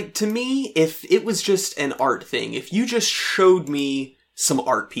 to me, if it was just an art thing, if you just showed me some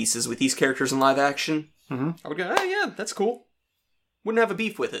art pieces with these characters in live action, I would go, oh yeah, that's cool. Wouldn't have a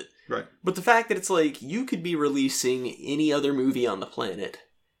beef with it. Right. But the fact that it's like, you could be releasing any other movie on the planet,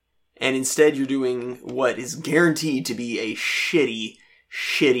 and instead you're doing what is guaranteed to be a shitty,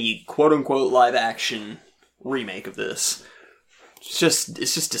 quote-unquote live action remake of this... It's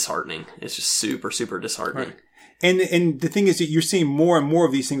just disheartening. It's just super, super disheartening. Right. And the thing is that you're seeing more and more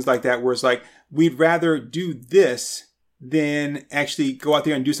of these things like that, where it's like, we'd rather do this than actually go out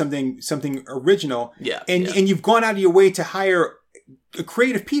there and do something original. Yeah. And you've gone out of your way to hire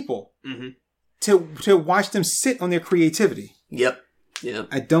creative people to watch them sit on their creativity. Yep.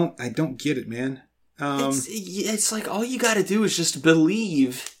 I don't get it, man. It's like all you got to do is just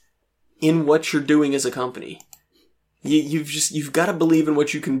believe in what you're doing as a company. You've got to believe in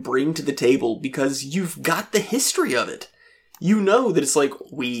what you can bring to the table because you've got the history of it. You know that it's like,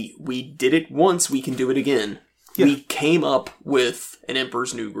 we did it once, we can do it again. Yeah. We came up with an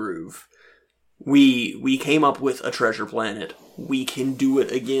Emperor's New Groove. We came up with a Treasure Planet. We can do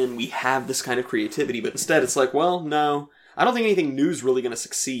it again. We have this kind of creativity, but instead it's like, well, no, I don't think anything new is really going to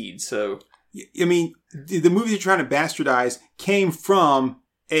succeed, so... I mean, the movie they're trying to bastardize came from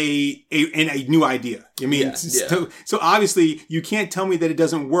a new idea. I mean, so obviously you can't tell me that it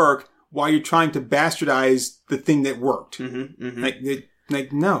doesn't work while you're trying to bastardize the thing that worked. Mm-hmm,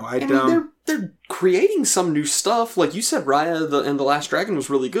 mm-hmm. No, I don't. Mean, they're creating some new stuff. Like you said, Raya and the Last Dragon was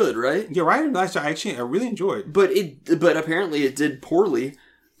really good, right? Yeah, Raya and the Last Dragon, I really enjoyed. But apparently it did poorly.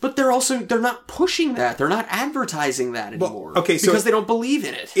 But they're not pushing that. They're not advertising that anymore. Well, okay, so because they don't believe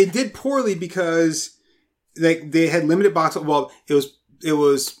in it. It did poorly because they had limited box. Well, it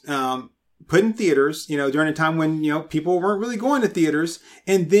was put in theaters, during a time when, people weren't really going to theaters.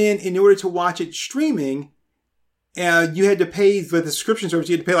 And then in order to watch it streaming, you had to pay for the subscription service.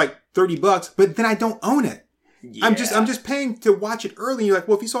 You had to pay like $30, but then I don't own it. Yeah. I'm just paying to watch it early. And you're like,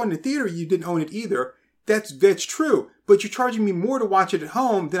 well, if you saw it in the theater, you didn't own it either. That's true. But you're charging me more to watch it at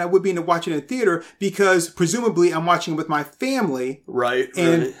home than I would be to watch it in a theater because presumably I'm watching it with my family. Right.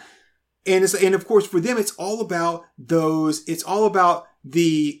 And of course for them, it's all about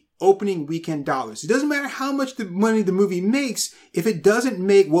the opening weekend dollars. It doesn't matter how much the money the movie makes. If it doesn't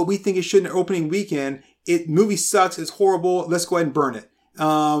make what we think it should in the opening weekend, movie sucks. It's horrible. Let's go ahead and burn it.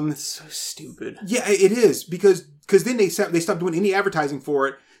 It's so stupid. Yeah, it is because then they stopped doing any advertising for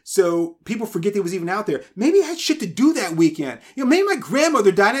it. So people forget it was even out there. Maybe I had shit to do that weekend. Maybe my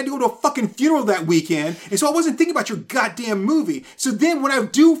grandmother died and I had to go to a fucking funeral that weekend. And so I wasn't thinking about your goddamn movie. So then when I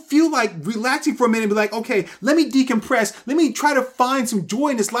do feel like relaxing for a minute and be like, okay, let me decompress. Let me try to find some joy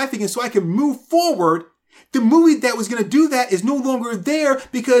in this life again so I can move forward. The movie that was going to do that is no longer there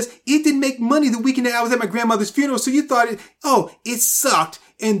because it didn't make money the weekend that I was at my grandmother's funeral. So you thought it sucked.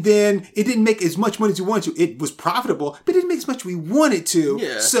 And then it didn't make as much money as we wanted to. It was profitable, but it didn't make as much as we wanted to.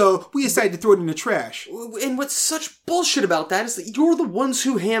 Yeah. So we decided to throw it in the trash. And what's such bullshit about that is that you're the ones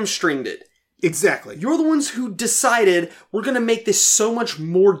who hamstringed it. Exactly. You're the ones who decided we're going to make this so much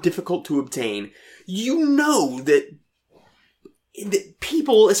more difficult to obtain. You know that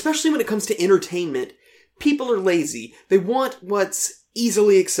people, especially when it comes to entertainment, people are lazy. They want what's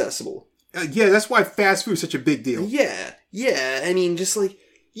easily accessible. Yeah, that's why fast food is such a big deal. Yeah. I mean, just like,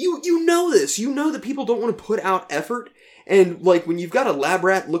 you know this. You know that people don't want to put out effort. And, like, when you've got a lab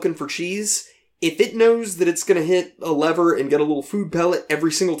rat looking for cheese, if it knows that it's going to hit a lever and get a little food pellet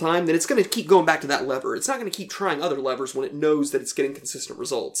every single time, then it's going to keep going back to that lever. It's not going to keep trying other levers when it knows that it's getting consistent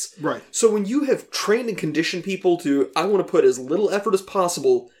results. Right. So when you have trained and conditioned people to, I want to put as little effort as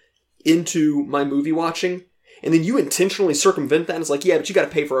possible into my movie watching, and then you intentionally circumvent that, and it's like, yeah, but you got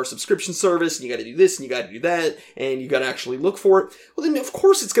to pay for our subscription service, and you got to do this, and you got to do that, and you got to actually look for it. Well, then of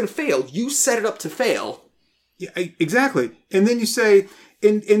course it's going to fail. You set it up to fail. Yeah, exactly. And then you say,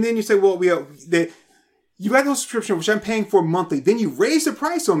 and then you say, well, you got no subscription, which I'm paying for monthly. Then you raise the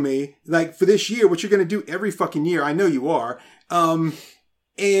price on me, like for this year, which you're going to do every fucking year. I know you are. And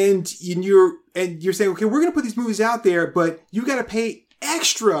you're saying, okay, we're going to put these movies out there, but you got to pay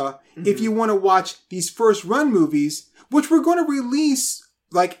extra if you want to watch these first run movies, which we're going to release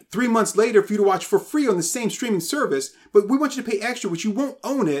like 3 months later for you to watch for free on the same streaming service. But we want you to pay extra, which you won't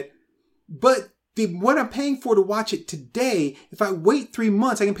own it. But what I'm paying for to watch it today, if I wait 3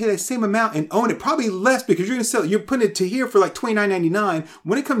 months, I can pay that same amount and own it. Probably less because you're putting it to here for like $29.99.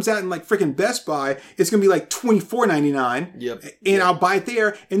 When it comes out in like freaking Best Buy, it's going to be like $24.99. Yep. And I'll buy it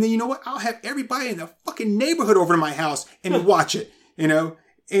there. And then you know what? I'll have everybody in the fucking neighborhood over to my house and watch it, you know,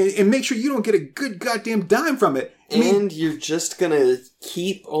 and make sure you don't get a good goddamn dime from it. And you're just going to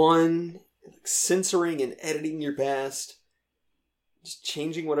keep on censoring and editing your past. Just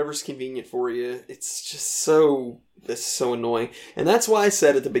changing whatever's convenient for you. It's just so annoying. And that's why I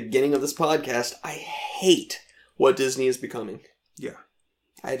said at the beginning of this podcast, I hate what Disney is becoming. Yeah.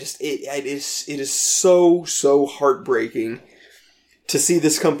 It is so heartbreaking to see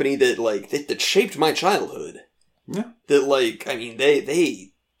this company that shaped my childhood. Yeah. That, like, I mean,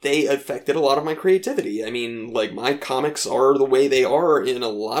 they affected a lot of my creativity. I mean, like, my comics are the way they are in a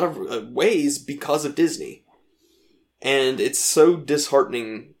lot of ways because of Disney. And it's so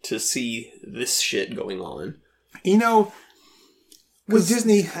disheartening to see this shit going on. You know, with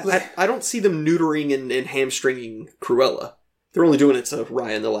Disney... I don't see them neutering and hamstringing Cruella. They're only doing it to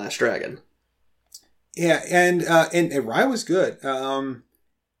Raya and the Last Dragon. Yeah, and Raya was good.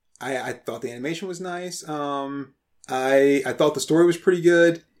 I thought the animation was nice. I thought the story was pretty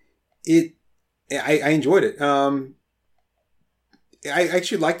good. I enjoyed it. I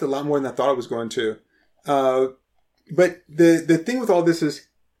actually liked it a lot more than I thought I was going to. But the thing with all this is,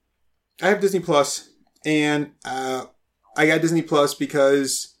 I have Disney Plus, and I got Disney Plus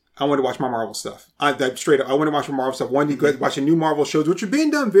because I wanted to watch my Marvel stuff. Straight up, I wanted to watch my Marvel stuff. I wanted to go watch the new Marvel shows, which are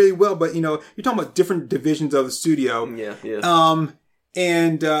being done very well. But you know, you're talking about different divisions of the studio. Yeah.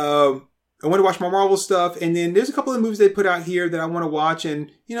 And I want to watch my Marvel stuff, and then there's a couple of movies they put out here that I want to watch, and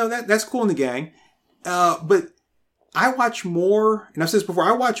you know that's cool in the gang. But I watch more, and I've said this before,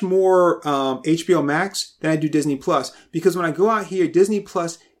 I watch more HBO Max than I do Disney Plus. Because when I go out here, Disney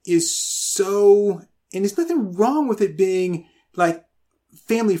Plus is so, and there's nothing wrong with it being like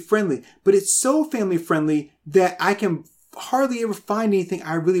family friendly, but it's so family friendly that I can hardly ever find anything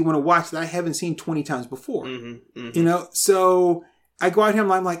I really want to watch that I haven't seen 20 times before. You know, so I go out here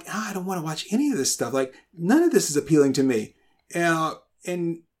and I'm like, I don't want to watch any of this stuff. Like, none of this is appealing to me.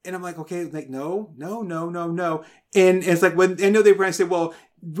 And I'm like, okay, like, no. And it's like, when I know they were going to say, well,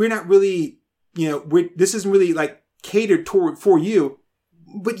 we're not really, you know, this isn't really like catered for you.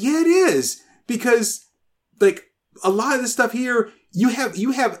 But yeah, it is. Because like a lot of this stuff here, you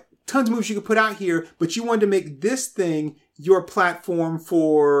have tons of movies you could put out here, but you wanted to make this thing your platform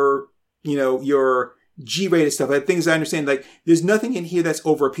for, you know, your G-rated stuff. Like, things I understand, like, there's nothing in here that's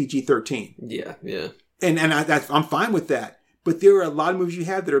over a PG-13. Yeah. And I'm fine with that. But there are a lot of movies you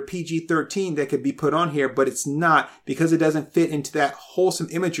have that are PG-13 that could be put on here, but it's not because it doesn't fit into that wholesome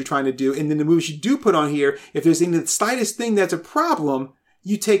image you're trying to do. And then the movies you do put on here, if there's even the slightest thing that's a problem,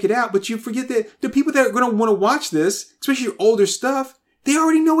 you take it out. But you forget that the people that are going to want to watch this, especially your older stuff, they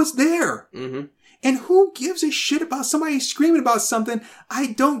already know it's there. Mm-hmm. And who gives a shit about somebody screaming about something?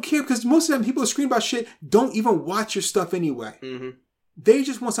 I don't care, because most of the time people who scream about shit don't even watch your stuff anyway. Mm-hmm. They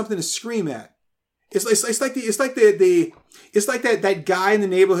just want something to scream at. It's like that guy in the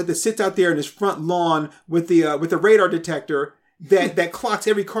neighborhood that sits out there in his front lawn with the radar detector that clocks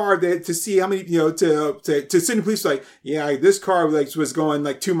every car to see how many, you know, to send the police, like, yeah, this car was going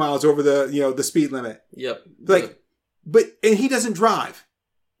like 2 miles over the speed limit. Yep. Like, and he doesn't drive.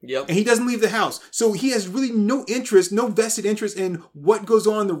 Yep. And he doesn't leave the house. So he has really no vested interest in what goes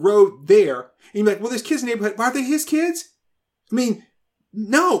on the road there. And you're like, well, there's kids in the neighborhood. Are they his kids? I mean,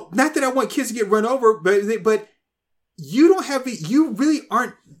 no, not that I want kids to get run over, but you really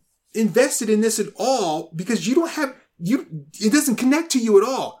aren't invested in this at all, because you don't have it doesn't connect to you at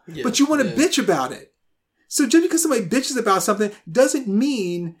all. Yeah, but you want to yeah. bitch about it. So just because somebody bitches about something doesn't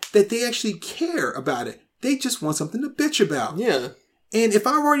mean that they actually care about it. They just want something to bitch about. Yeah. And if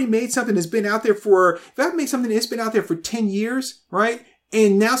I've already made something that's been out there if I've made something that's been out there for 10 years, right?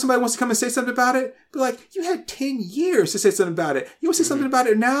 And now somebody wants to come and say something about it, but like, you had 10 years to say something about it. You want to say something about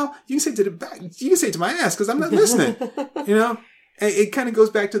it now? You can say it to the back. You can say it to my ass because I'm not listening. You know? And it kind of goes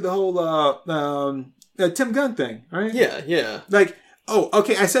back to the whole Tim Gunn thing, right? Yeah, yeah. Like, oh,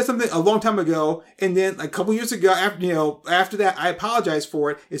 okay, I said something a long time ago, and then like, a couple years ago, after that, I apologized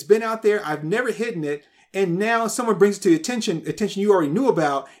for it. It's been out there. I've never hidden it. And now someone brings it to attention you already knew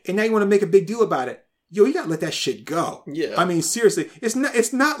about, and now you want to make a big deal about it. Yo, you gotta let that shit go. Yeah. I mean, seriously, it's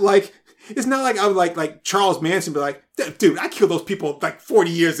not like I would like Charles Manson be like, dude, I killed those people like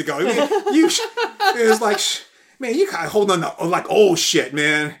 40 years ago. I mean, it's like, man, you kind of hold on to like old shit,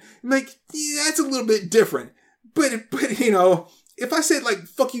 man. Like, yeah, that's a little bit different. But if I said like,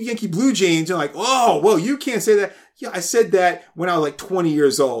 fuck you, Yankee Blue Jeans, you're like, oh, well, you can't say that. Yeah, I said that when I was like 20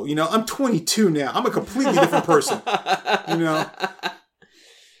 years old. I'm 22 now. I'm a completely different person. But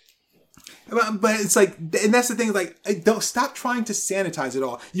it's like, and that's the thing, like, don't stop trying to sanitize it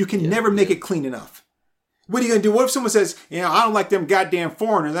all. You can never make it clean enough. What are you going to do? What if someone says, I don't like them goddamn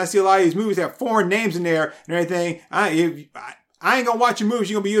foreigners. I see a lot of these movies that have foreign names in there and everything. I ain't going to watch your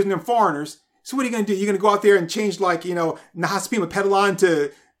movies. You're going to be using them foreigners. So what are you going to do? You're going to go out there and change like, Nahaspima Petalon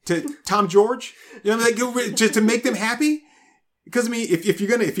to Tom George? Like, just to make them happy? Because I mean, if you're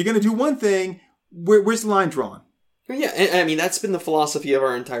going to do one thing, where's the line drawn? Yeah, and I mean, that's been the philosophy of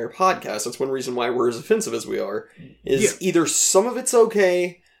our entire podcast. That's one reason why we're as offensive as we are. Either some of it's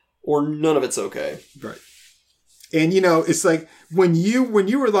okay, or none of it's okay. Right. And, it's like, when you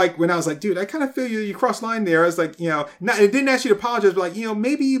were like, when I was like, dude, I kind of feel you crossed line there. I was like, it didn't ask you to apologize, but like,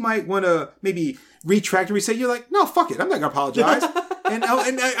 maybe you might want to maybe retract and say, you're like, no, fuck it. I'm not going to apologize. And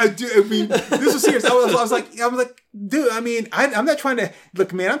I do. I mean, this was serious. I was like, dude. I mean, I'm not trying to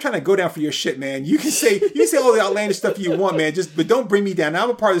look, man. I'm trying to go down for your shit, man. You can say all the outlandish stuff you want, man. But don't bring me down. I'm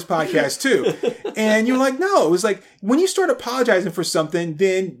a part of this podcast too. And you're like, no. It was like when you start apologizing for something,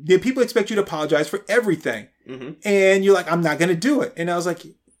 then people expect you to apologize for everything. Mm-hmm. And you're like, I'm not going to do it. And I was like,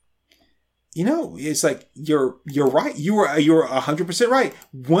 it's like, you're right. You're 100% right.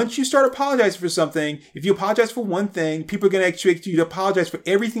 Once you start apologizing for something, if you apologize for one thing, people are going to expect you to apologize for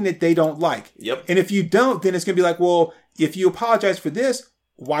everything that they don't like. Yep. And if you don't, then it's going to be like, well, if you apologize for this,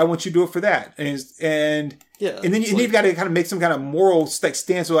 why won't you do it for that? And then you've got to kind of make some kind of moral like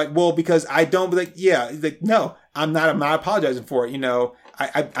stance. Like, well, because I don't, be like, no, I'm not apologizing for it.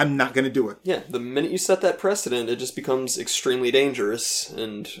 I'm not going to do it. Yeah, the minute you set that precedent, it just becomes extremely dangerous,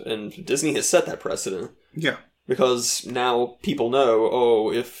 and Disney has set that precedent. Yeah. Because now people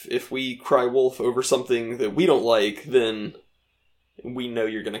know, if we cry wolf over something that we don't like, then we know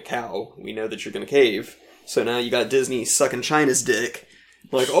you're going to cow. We know that you're going to cave. So now you got Disney sucking China's dick.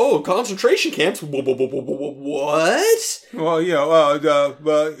 Like, concentration camps? What? Well,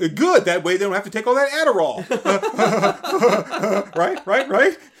 good. That way they don't have to take all that Adderall. Right?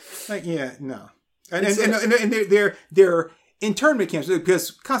 Like, yeah, no. And they're internment camps,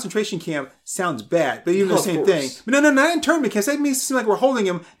 because concentration camp sounds bad, but even the same thing. But no, not internment camps. That makes it seem like we're holding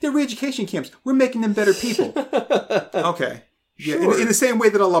them. They're re-education camps. We're making them better people. Okay. Yeah, sure. in the same way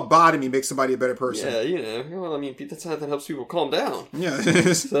that a lobotomy makes somebody a better person. Yeah, well, I mean, that's how that helps people calm down. Yeah.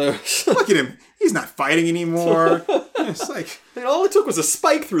 So, look at him. He's not fighting anymore. It's like... all it took was a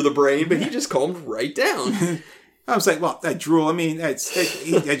spike through the brain, but he just calmed right down. I was like, well, that drool, I mean, that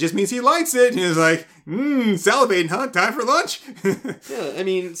just means he likes it. And he was like, salivating, huh? Time for lunch? Yeah, I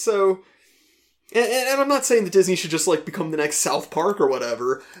mean, so... And I'm not saying that Disney should just, like, become the next South Park or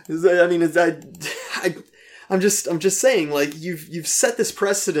whatever. I mean, I'm just saying, like, you've set this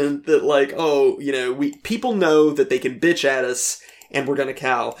precedent that, like, people know that they can bitch at us and we're gonna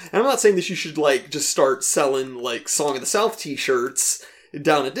cow. And I'm not saying that you should, like, just start selling, like, Song of the South t-shirts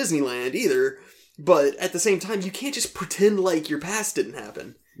down at Disneyland either. But at the same time, you can't just pretend like your past didn't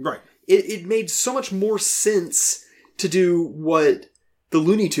happen. Right. It made so much more sense to do what the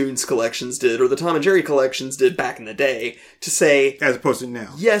Looney Tunes collections did, or the Tom and Jerry collections did back in the day, to say... As opposed to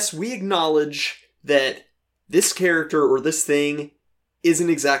now. Yes, we acknowledge that this character or this thing isn't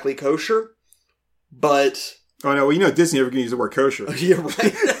exactly kosher, but... Oh no, well, Disney never going to use the word kosher. Yeah,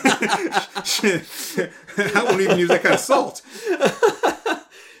 right. I won't even use that kind of salt.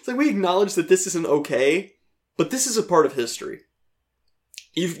 It's like, we acknowledge that this isn't okay, but this is a part of history.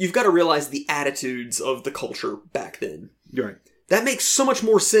 You've got to realize the attitudes of the culture back then. Right. That makes so much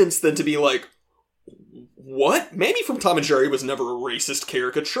more sense than to be like, what? Mamie from Tom and Jerry was never a racist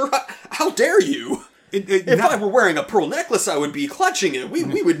caricature. How dare you? If I were wearing a pearl necklace, I would be clutching it.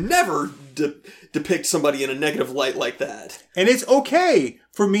 We would never depict somebody in a negative light like that. And it's okay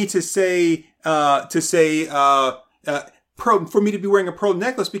for me to say for me to be wearing a pearl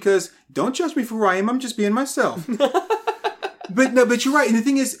necklace, because don't judge me for who I am. I'm just being myself. But you're right. And the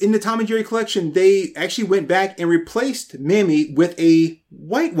thing is, in the Tom and Jerry collection, they actually went back and replaced Mammy with a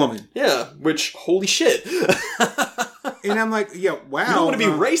white woman. Yeah, which, holy shit. And I'm like, yeah, wow. We don't want to be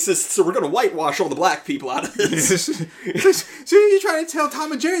racist, so we're going to whitewash all the black people out of this. So you're trying to tell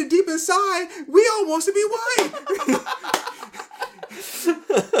Tom and Jerry that deep inside, we all want to be white.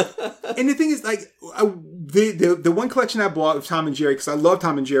 And the thing is, like, the one collection I bought of Tom and Jerry, because I love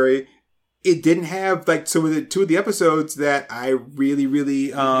Tom and Jerry, it didn't have like two of the episodes that I really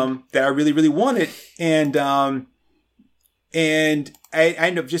wanted, and I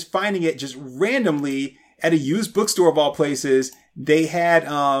ended up just finding it just randomly at a used bookstore of all places. They had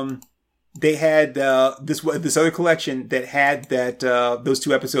this other collection that had those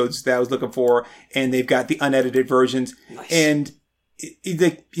two episodes that I was looking for, and they've got the unedited versions. Nice. And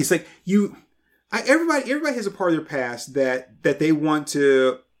it's like everybody has a part of their past that they want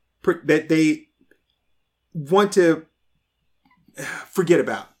to forget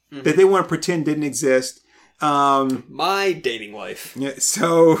about, that they want to pretend didn't exist. My dating life. Yeah,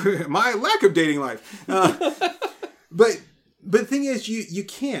 so my lack of dating life. But the thing is, you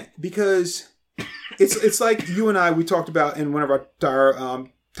can't, because it's like you and I, we talked about in one of our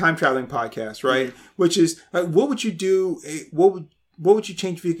time traveling podcasts, right? Mm-hmm. Which is like, what would you do? What would you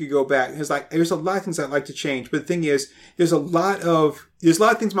change if you could go back? It's like, there's a lot of things I'd like to change, but the thing is, there's a lot of things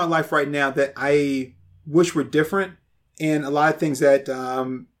in my life right now that I wish were different, and a lot of things that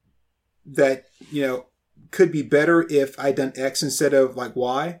could be better if I'd done X instead of like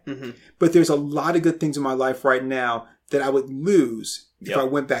Y. Mm-hmm. But there's a lot of good things in my life right now that I would lose if I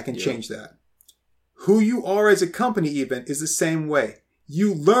went back and changed that. Who you are as a company even is the same way.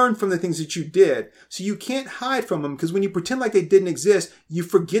 You learn from the things that you did. So you can't hide from them, because when you pretend like they didn't exist, you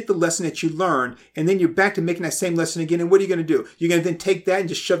forget the lesson that you learned, and then you're back to making that same lesson again. And what are you going to do? You're going to then take that and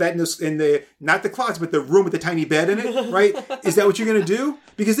just shove that in the not the closet, but the room with the tiny bed in it, right? Is that what you're going to do?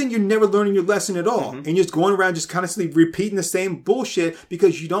 Because then you're never learning your lesson at all. Mm-hmm. And you're just going around just constantly repeating the same bullshit,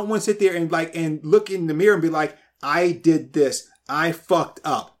 because you don't want to sit there and look in the mirror and be like, I did this. I fucked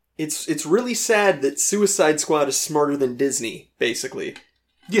up. It's really sad that Suicide Squad is smarter than Disney, basically.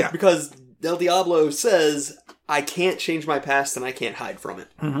 Yeah. Because El Diablo says, I can't change my past and I can't hide from it.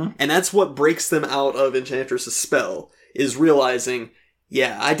 Mm-hmm. And that's what breaks them out of Enchantress's spell, is realizing,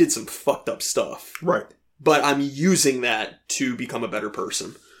 yeah, I did some fucked up stuff. Right. But I'm using that to become a better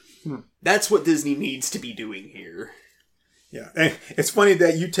person. That's what Disney needs to be doing here. Yeah. And it's funny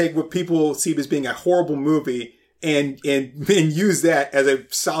that you take what people see as being a horrible movie and use that as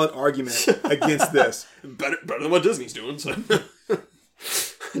a solid argument against this. Better than what Disney's doing, so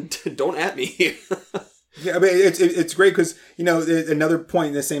don't at me. Yeah, I mean, it's great because, another point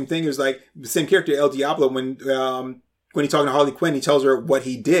in the same thing is like the same character, El Diablo, when he's talking to Harley Quinn, he tells her what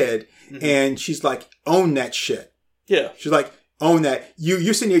he did, mm-hmm. and she's like, own that shit. Yeah. She's like, own that.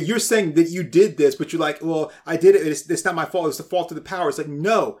 You're sitting here, you're saying that you did this, but you're like, well, I did it. It's not my fault. It's the fault of the power. It's like,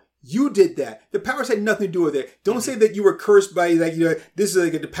 no. You did that. The powers had nothing to do with it. Don't say that you were cursed by, like, this is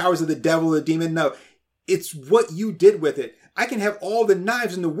like the powers of the devil or the demon. No. It's what you did with it. I can have all the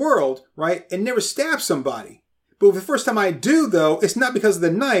knives in the world, right, and never stab somebody. But the first time I do, though, it's not because of the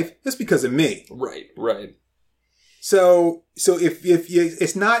knife. It's because of me. Right. So if you,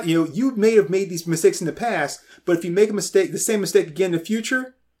 it's not, you may have made these mistakes in the past, but if you make the same mistake again in the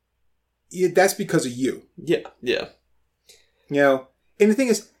future, that's because of you. Yeah. And the thing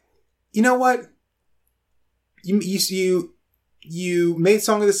is, you know what? You made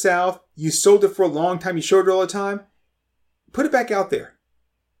Song of the South. You sold it for a long time. You showed it all the time. Put it back out there.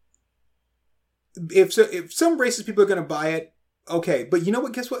 If some racist people are going to buy it, okay. But you know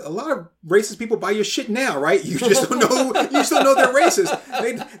what? Guess what? A lot of racist people buy your shit now, right? You just don't know. You still know they're racist.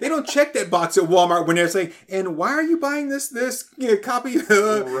 They don't check that box at Walmart when they're saying, "And why are you buying this copy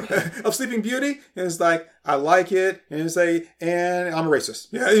of Sleeping Beauty?" And it's like, I like it, and it's like, and I'm a racist.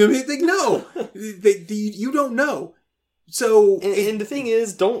 Yeah, no, you don't know. So, and the thing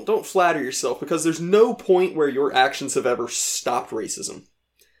is, don't flatter yourself, because there's no point where your actions have ever stopped racism.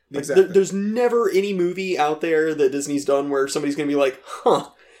 Exactly. There's never any movie out there that Disney's done where somebody's going to be like,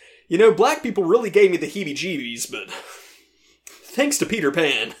 black people really gave me the heebie-jeebies, but thanks to Peter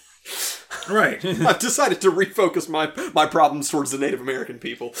Pan. Right. I've decided to refocus my problems towards the Native American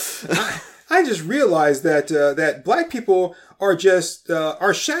people. I just realized that black people are just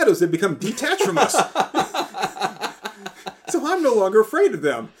our shadows that become detached from us. So I'm no longer afraid of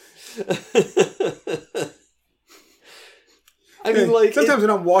them. I mean, like... Sometimes when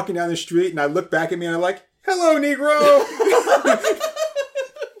I'm walking down the street and I look back at me and I'm like, hello, Negro!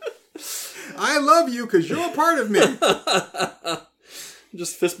 I love you because you're a part of me.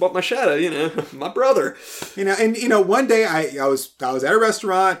 Just fist bump my shadow, my brother. One day I was at a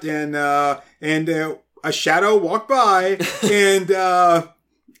restaurant and a shadow walked by and I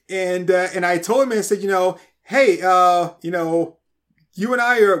told him and I said, hey, you and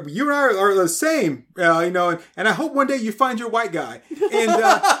I are the same, and I hope one day you find your white guy. And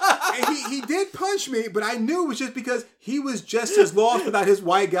he did punch me, but I knew it was just because he was just as lost without his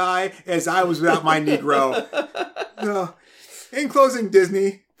white guy as I was without my Negro. In closing,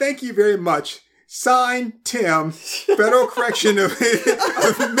 Disney, thank you very much. Signed, Tim, Federal Correction of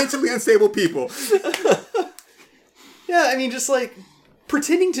Mentally Unstable People. Yeah, I mean, just like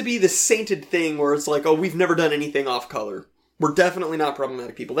pretending to be the sainted thing where it's like, oh, we've never done anything off color. We're definitely not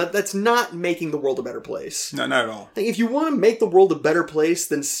problematic people. That's not making the world a better place. No, not at all. If you want to make the world a better place,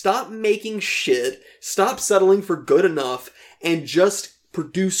 then stop making shit, stop settling for good enough, and just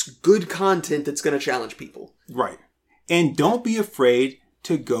produce good content that's going to challenge people. Right. And don't be afraid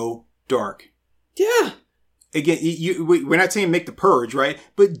to go dark. Yeah. Again, we're not saying make the purge, right?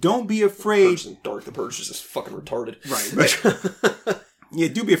 But don't be afraid. The Purge is just fucking retarded. Right. Yeah,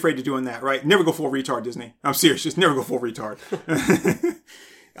 do be afraid of doing that, right? Never go full retard, Disney. I'm serious. Just never go full retard.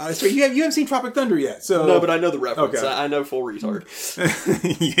 So you haven't seen Tropic Thunder yet, so... No, but I know the reference. Okay. I know full retard.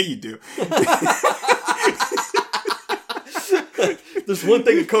 Yeah, you do. There's one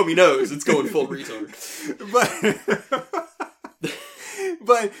thing that Comey knows. It's going full retard.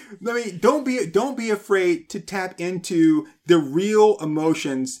 But I mean, don't be afraid to tap into the real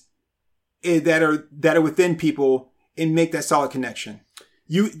emotions that are within people and make that solid connection.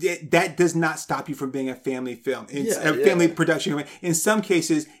 That does not stop you from being a family film. It's a family production. In some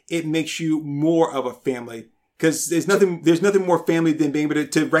cases, it makes you more of a family. Because there's nothing more family than being able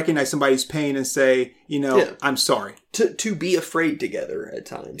to recognize somebody's pain and say, I'm sorry. To be afraid together at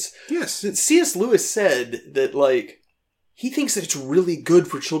times. Yes. C.S. Lewis said that, he thinks that it's really good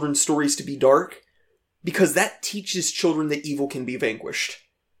for children's stories to be dark because that teaches children that evil can be vanquished.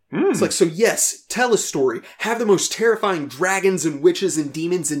 It's like, so yes, tell a story. Have the most terrifying dragons and witches and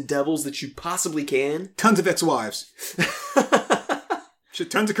demons and devils that you possibly can. Tons of ex-wives.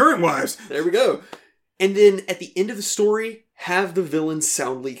 Tons of current wives. There we go. And then at the end of the story, have the villain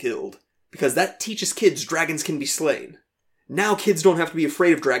soundly killed. Because that teaches kids dragons can be slain. Now kids don't have to be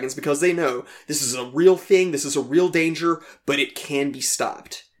afraid of dragons because they know this is a real thing, this is a real danger, but it can be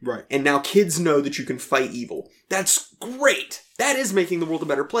stopped. Right. And now kids know that you can fight evil. That's great. That is making the world a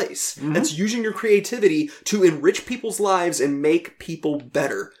better place. Mm-hmm. That's using your creativity to enrich people's lives and make people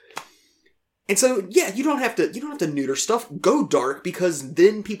better. And so, yeah, you don't have to neuter stuff. Go dark because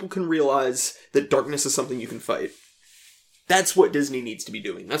then people can realize that darkness is something you can fight. That's what Disney needs to be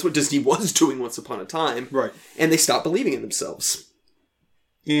doing. That's what Disney was doing once upon a time. Right. And they stopped believing in themselves.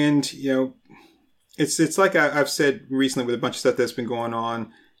 And, it's like I've said recently with a bunch of stuff that's been going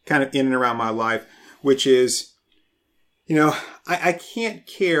on kind of in and around my life, which is, I can't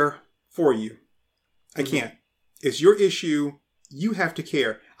care for you. I can't. It's your issue. You have to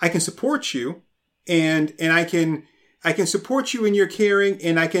care. I can support you and I can support you in your caring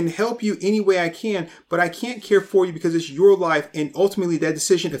and I can help you any way I can, but I can't care for you because it's your life and ultimately that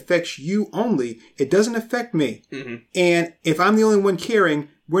decision affects you only. It doesn't affect me. Mm-hmm. And if I'm the only one caring,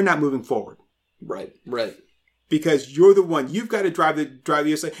 we're not moving forward. Right. Because you're the one. You've got to drive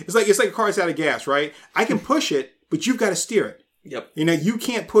yourself. It's like a car that's out of gas, right? I can push it, but you've got to steer it. Yep. You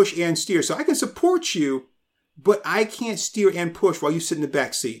can't push and steer. So I can support you, but I can't steer and push while you sit in the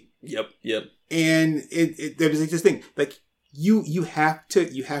back seat. Yep. And there's this thing like you have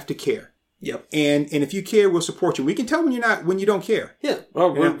to care. Yep. And if you care, we'll support you. We can tell when you don't care. Yeah.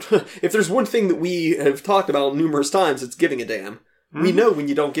 Well, if there's one thing that we have talked about numerous times, it's giving a damn. Mm-hmm. We know when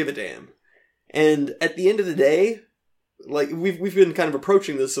you don't give a damn. And at the end of the day, we've been kind of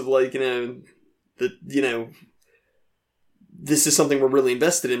approaching this of this is something we're really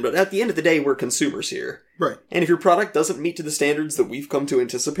invested in, but at the end of the day, we're consumers here. Right. And if your product doesn't meet to the standards that we've come to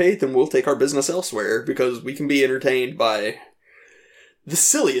anticipate, then we'll take our business elsewhere because we can be entertained by the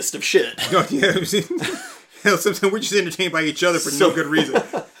silliest of shit. Oh, yeah. Hell, sometimes we're just entertained by each other for no good reason.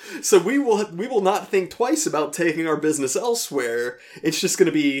 So we will not think twice about taking our business elsewhere. It's just going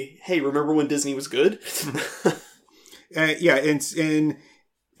to be, hey, remember when Disney was good? Yeah,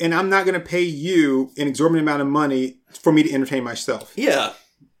 and I'm not going to pay you an exorbitant amount of money for me to entertain myself. Yeah.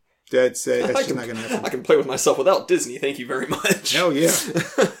 That's just not going to happen. I can play with myself without Disney. Thank you very much. Hell yeah.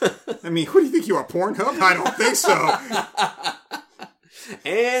 I mean, who do you think you are, Pornhub? I don't think so.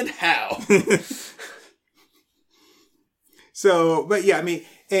 And how? So, but yeah, I mean,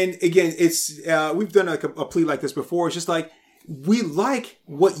 and again, it's we've done a plea like this before. It's just like, we like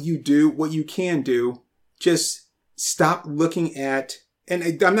what you do, what you can do. Just stop looking at, and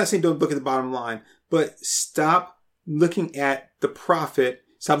I'm not saying don't look at the bottom line, but stop looking at the profit.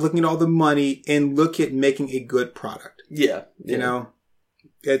 Stop looking at all the money and look at making a good product. Yeah. You know,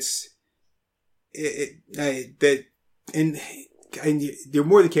 it's that, and they're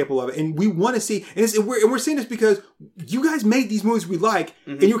more than capable of it. And we want to see, and we're saying this because you guys made these movies we like,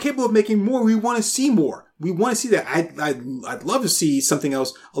 and you're capable of making more. We want to see more. We want to see that. I'd love to see something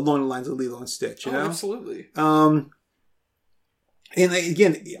else along the lines of Lilo and Stitch. You know, absolutely. And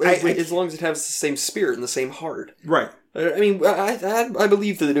again, as long as it has the same spirit and the same heart, right? I mean, I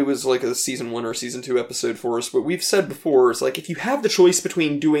believe that it was like a season 1 or season 2 episode for us, but we've said before, it's like, if you have the choice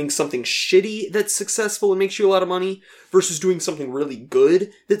between doing something shitty that's successful and makes you a lot of money versus doing something really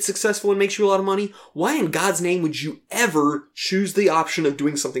good that's successful and makes you a lot of money, why in God's name would you ever choose the option of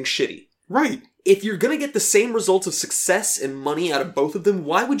doing something shitty? Right. If you're gonna get the same results of success and money out of both of them,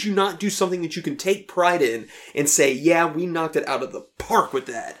 why would you not do something that you can take pride in and say, yeah, we knocked it out of the park with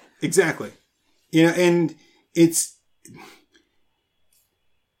that? Exactly. You know, and it's,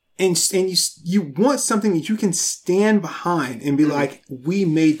 and you want something that you can stand behind and be like, we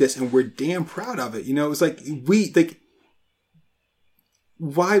made this and we're damn proud of it. You know, it's like,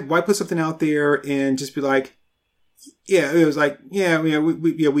 why put something out there and just be like, yeah, it was like,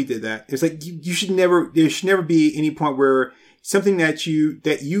 we did that. It's like, there should never be any point where something that you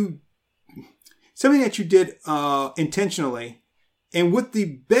did, intentionally and with the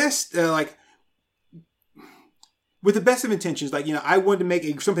best, with the best of intentions, like, you know, I wanted to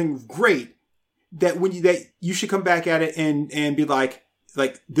make something great that you should come back at it and be like,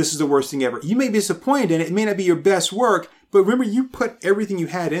 this is the worst thing ever. You may be disappointed in it. It may not be your best work, but remember, you put everything you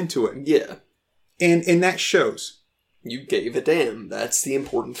had into it. Yeah. And that shows. You gave a damn. That's the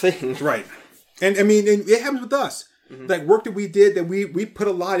important thing. Right. And I mean, and it happens with us. Like work that we did that we put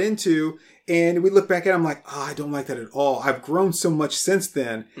a lot into, and we look back at it, I'm like, oh, I don't like that at all. I've grown so much since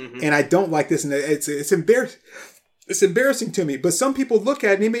then, and I don't like this. And it's embarrassing. It's embarrassing to me. But some people look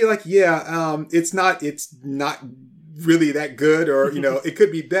at it and they may be like, yeah, it's not really that good, or, you know, it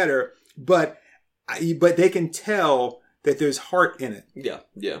could be better, but they can tell that there's heart in it. Yeah.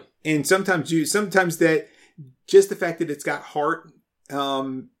 Yeah. And sometimes that just the fact that it's got heart,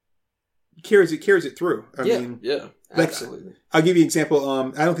 carries it through. I mean, absolutely. I'll give you an example.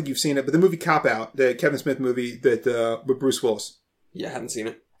 I don't think you've seen it, but the movie Cop Out, the Kevin Smith movie that with Bruce Willis. Yeah, I haven't seen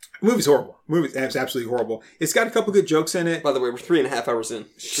it. The movie's horrible. It's absolutely horrible. It's got a couple good jokes in it. By the way, we're 3.5 hours in.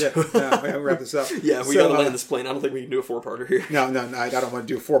 Yeah, we haven't wrapped this up. Yeah, we gotta land this plane. I don't think we can do a 4-parter here. No, I don't want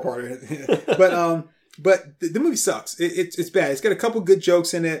to do a 4-parter. But the movie sucks. It's bad. It's got a couple good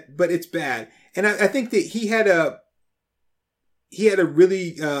jokes in it, but it's bad. And I think that he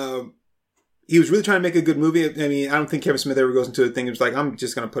was really trying to make a good movie. I mean, I don't think Kevin Smith ever goes into a thing and was like, I'm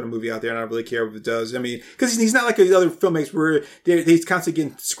just going to put a movie out there and I don't really care if it does. I mean, because he's not like the other filmmakers where he's constantly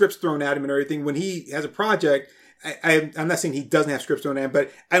getting scripts thrown at him and everything. When he has a project, I'm not saying he doesn't have scripts thrown at him, but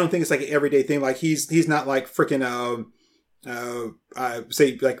I don't think it's like an everyday thing. Like he's not like freaking,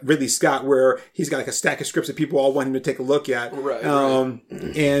 say like Ridley Scott, where he's got like a stack of scripts that people all want him to take a look at. Right.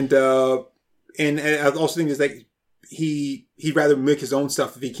 And I also think is like he'd rather make his own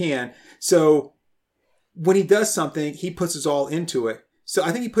stuff if he can. So when he does something, he puts his all into it. So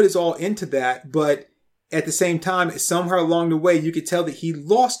I think he put his all into that, but at the same time, somewhere along the way, you could tell that he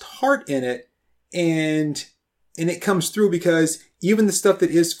lost heart in it, and it comes through because even the stuff that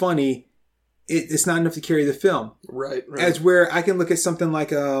is funny, it's not enough to carry the film. Right. As where I can look at something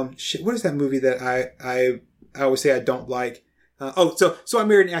like what is that movie that I always say I don't like? So I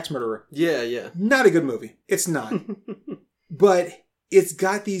Married an Axe Murderer. Yeah. Not a good movie. It's not. But it's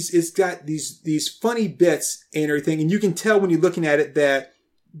got these funny bits and everything, and you can tell when you're looking at it that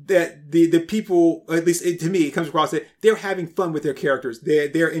the people, at least to me, it comes across that they're having fun with their characters.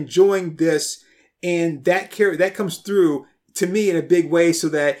 They're enjoying this, and that comes through to me in a big way. So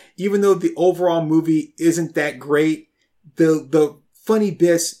that even though the overall movie isn't that great, the funny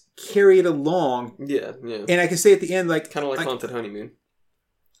bits carry it along. Yeah. And I can say at the end, like kind of like Haunted Honeymoon.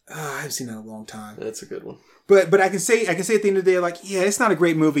 I haven't seen that in a long time. That's a good one. But I can say at the end of the day, like, yeah, it's not a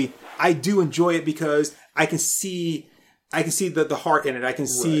great movie. I do enjoy it because I can see the heart in it. I can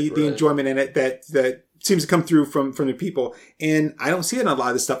see the enjoyment in it that seems to come through from the people. And I don't see it in a lot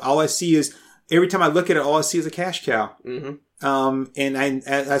of this stuff. All I see is, every time I look at it, all I see is a cash cow. Mm-hmm. And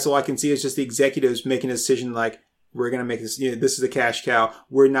that's all I can see is just the executives making a decision like, We're going to make this, this is a cash cow.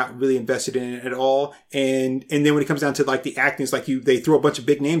 We're not really invested in it at all. And then when it comes down to like the acting, it's like they throw a bunch of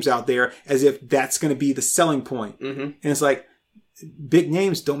big names out there as if that's going to be the selling point. Mm-hmm. And it's like, big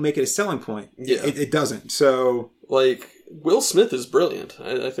names don't make it a selling point. Yeah. It doesn't. So, like, Will Smith is brilliant.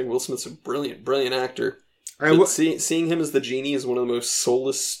 I think Will Smith's a brilliant actor. But seeing him as the genie is one of the most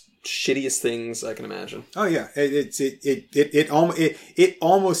soulless, shittiest things I can imagine. Oh yeah, it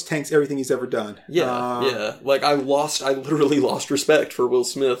almost tanks everything he's ever done. Yeah. Like I literally lost respect for Will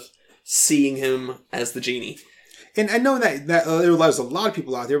Smith seeing him as the genie. And I know that there's a lot of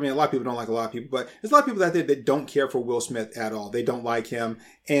people out there. I mean, a lot of people don't like a lot of people, but there's a lot of people out there that don't care for Will Smith at all. They don't like him.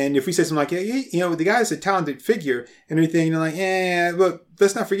 And if we say something like, yeah, the guy's a talented figure and everything, they're like, but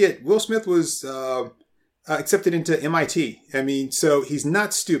let's not forget, Will Smith was accepted into MIT. I mean, so he's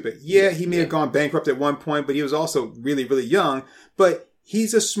not stupid. Yeah, he may have gone bankrupt at one point, but he was also really, really young. But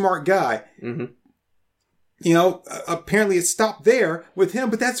he's a smart guy. Mm-hmm. Apparently it stopped there with him,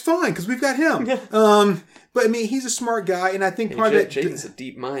 but that's fine because we've got him. But I mean, he's a smart guy, and I think part of that. Jaden's a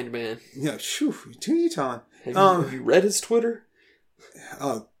deep mind, man. Yeah, Ton. Have you read his Twitter?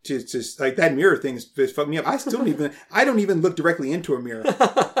 Oh, just like that mirror thing is fucked me up. I don't even look directly into a mirror.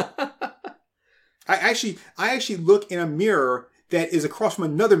 I actually look in a mirror that is across from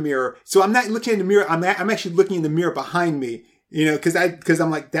another mirror. So I'm not looking in the mirror. I'm actually looking in the mirror behind me. Because I'm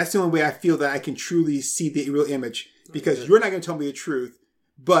like, that's the only way I feel that I can truly see the real image. Because you're not going to tell me the truth,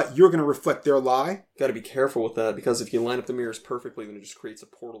 but you're going to reflect their lie. Got to be careful with that, because if you line up the mirrors perfectly, then it just creates a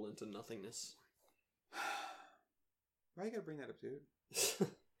portal into nothingness. Why you got to bring that up, dude?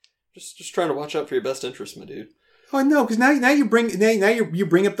 just trying to watch out for your best interest, my dude. Oh no, because now you bring up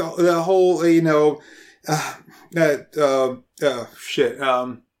the whole shit.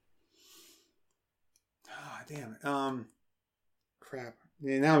 Damn it. Crap.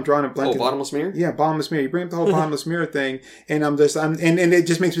 Yeah, now I'm drawing a blank. Oh, bottomless mirror? Yeah, bottomless mirror. You bring up the whole bottomless mirror thing, and and it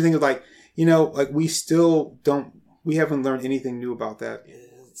just makes me think of like we haven't learned anything new about that. Yeah,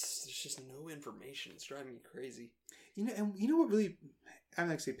 there's just no information. It's driving me crazy. And you know what really, I'm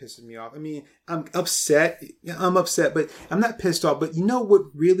not gonna say pisses me off. I mean, I'm upset. I'm upset, but I'm not pissed off. But you know what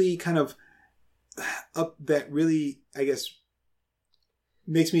really kind of that really, I guess,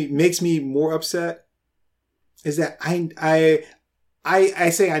 makes me more upset is that I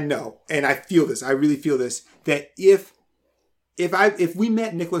say I know, and I feel this. I really feel this, that if we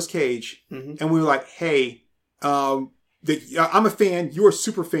met Nicolas Cage and we were like, hey, I'm a fan, you're a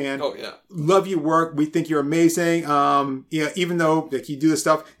super fan. Oh yeah, love your work. We think you're amazing. Even though like you do this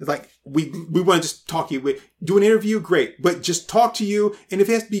stuff, it's like we want to just talk to you. We do an interview, great, but just talk to you. And if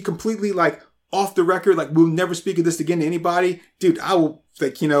it has to be completely like off the record, like we'll never speak of this again to anybody, dude, I will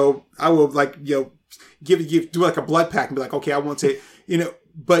do like a blood pack and be like, okay, I won't say,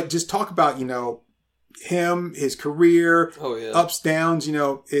 but just talk about, him, his career, ups, downs,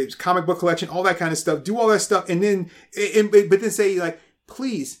 his comic book collection, all that kind of stuff. Do all that stuff. And then, but then say like,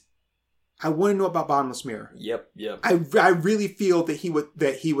 please, I want to know about Bottomless Mirror. Yep. I really feel that he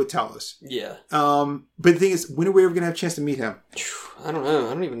would tell us. Yeah. But the thing is, when are we ever going to have a chance to meet him? I don't know.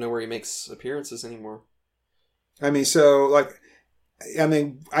 I don't even know where he makes appearances anymore. I mean,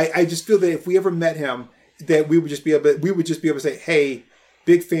 I just feel that if we ever met him, that we would just be able to say, hey,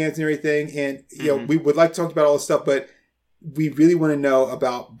 big fans and everything. And, we would like to talk about all this stuff, but we really want to know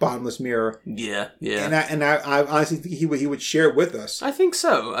about Bottomless Mirror. Yeah. And I honestly think he would share it with us. I think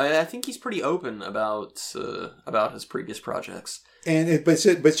so. I think he's pretty open about his previous projects. But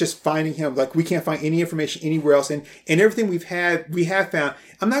it's just finding him. Like, we can't find any information anywhere else. And everything we have found,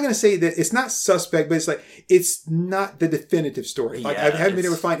 I'm not going to say that it's not suspect, but it's like, it's not the definitive story. Like, I haven't been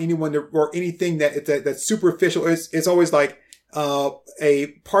able to find anyone or anything that's superficial. It's always like, a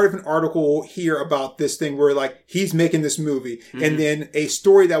part of an article here about this thing where like he's making this movie, and then a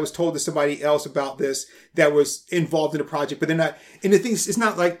story that was told to somebody else about this that was involved in the project, but they're not. And the thing is, it's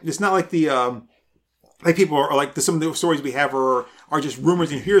not like the like people are like some of the stories we have are just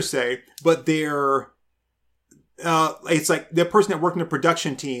rumors and hearsay, but they're it's like the person that worked in the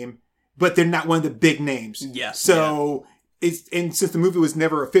production team, but they're not one of the big names. Yes. So and since the movie was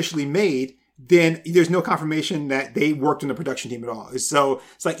never officially made, then there's no confirmation that they worked on the production team at all. So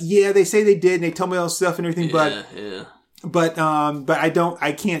it's like, yeah, they say they did, and they tell me all this stuff and everything, but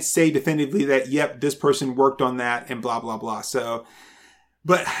I can't say definitively that, yep, this person worked on that and blah, blah, blah. So,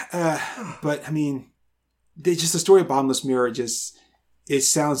 but I mean, just the story of Bottomless Mirror it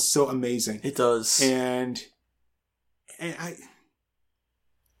sounds so amazing. It does. And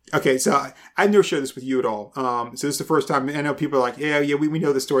okay, so I've never shared this with you at all. So this is the first time. I know people are like, yeah, we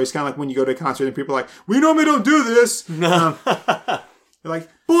know the story. It's kind of like when you go to a concert and people are like, we normally don't do this. They're like,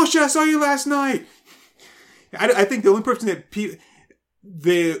 bullshit, I saw you last night. I think the only person that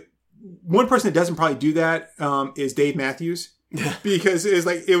the one person that doesn't probably do that is Dave Matthews, because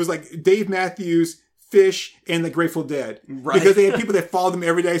it was like Dave Matthews, Fish, and the Grateful Dead, right? Because they had people that followed them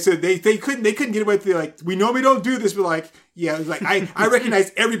every day, so they couldn't get away with it. Like, we normally don't do this, but like, yeah, it was like I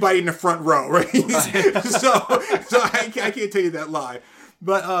recognize everybody in the front row, right? so I can't tell you that lie,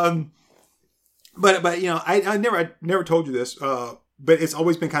 but you know, I never told you this, but it's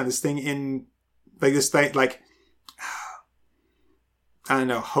always been kind of this thing in like this thing, like, I don't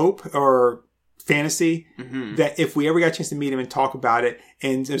know, hope or fantasy that if we ever got a chance to meet him and talk about it,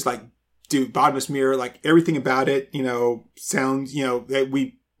 and it's like, dude, Bottomless Mirror, like everything about it, you know, sounds, you know, that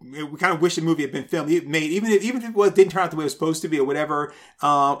we kind of wish the movie had been filmed, made, even if it didn't turn out the way it was supposed to be or whatever,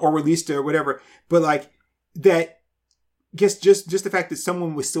 or released or whatever, but like that. Guess just the fact that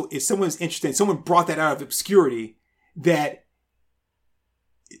someone was still, if someone's interested, someone brought that out of obscurity, that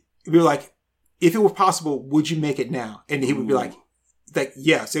we were like, if it were possible, would you make it now? And he would be like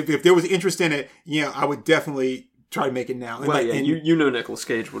yes, if there was interest in it, yeah, I would definitely try to make it now. And well, like, yeah, and you know, Nicolas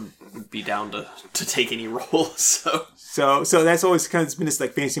Cage would be down to take any role. So that's always kind of been this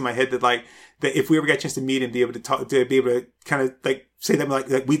like fantasy in my head that like that if we ever got a chance to meet and be able to talk, to be able to kind of like say that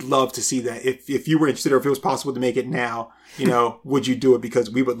like we'd love to see that if you were interested or if it was possible to make it now, you know, would you do it? Because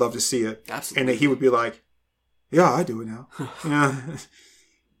we would love to see it. Absolutely. And that he would be like, yeah, I do it now. Yeah.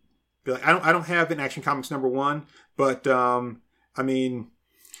 Be like, I don't have an Action Comics #1, but I mean,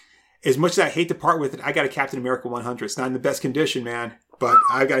 as much as I hate to part with it, I got a Captain America 100. It's not in the best condition, man, but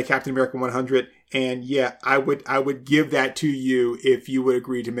I've got a Captain America 100, and yeah, I would give that to you if you would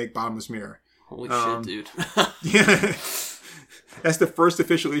agree to make Bottomless Mirror. Holy shit, dude! Yeah, that's the first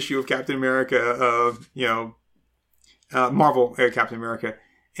official issue of Captain America, you know, Marvel Captain America,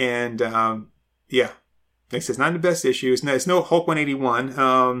 and yeah, like I said, it's not in the best issue. It's no Hulk 181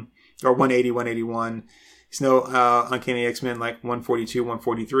 or 181. It's no Uncanny X-Men like 142,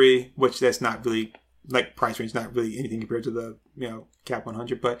 143, which that's not really, like, price range, not really anything compared to the, you know, Cap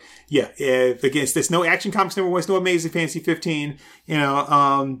 100. But yeah, again, there's no Action Comics #1, it's no Amazing Fantasy 15, you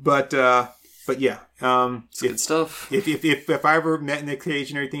know, but yeah. It's good stuff. If I ever met Nick Cage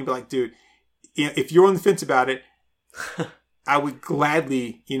and everything, but like, dude, you know, if you're on the fence about it, I would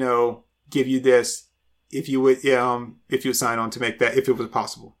gladly, you know, give you this if you would sign on to make that, if it was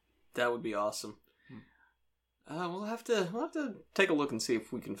possible. That would be awesome. We'll have to take a look and see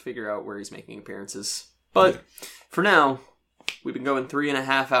if we can figure out where he's making appearances. But for now, we've been going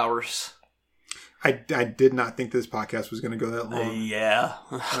 3.5 hours. I did not think this podcast was going to go that long. Yeah.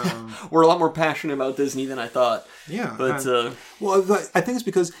 We're a lot more passionate about Disney than I thought. Yeah. But well, I think it's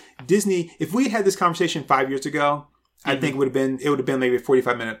because Disney, if we had this conversation 5 years ago, I think it would have been maybe a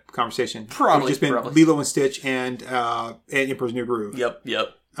 45-minute conversation. Probably. It would just been Lilo and Stitch and Emperor's New Groove. Yep.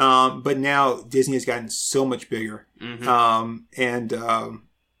 But now Disney has gotten so much bigger. And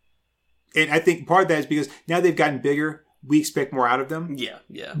I think part of that is because now they've gotten bigger, we expect more out of them.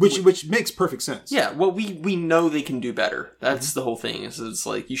 Yeah. Which makes perfect sense. Yeah, well, we know they can do better. That's the whole thing. It's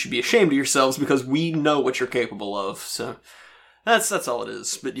like, you should be ashamed of yourselves because we know what you're capable of. So that's all it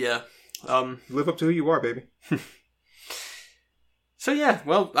is. But yeah. Live up to who you are, baby. So yeah,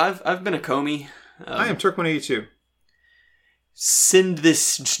 well, I've been a Comey. I am Turk182. Send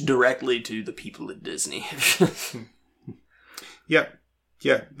this directly to the people at Disney. Yep.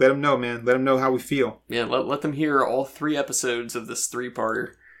 Yeah, let them know, man. Let them know how we feel. Yeah, let them hear all 3 episodes of this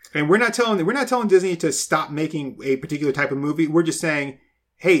 3-parter. And we're not telling Disney to stop making a particular type of movie. We're just saying,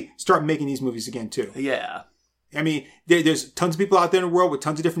 hey, start making these movies again too. Yeah. I mean, there's tons of people out there in the world with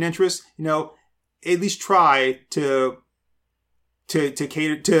tons of different interests. You know, at least try to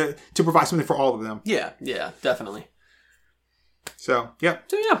cater to provide something for all of them. Yeah, definitely. So yeah.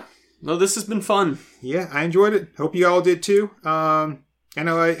 Well, this has been fun. Yeah, I enjoyed it. Hope you all did too. I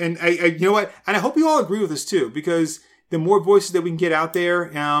know, and I you know what? And I hope you all agree with this too, because the more voices that we can get out there,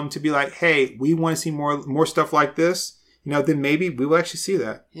 to be like, hey, we want to see more stuff like this, you know, then maybe we will actually see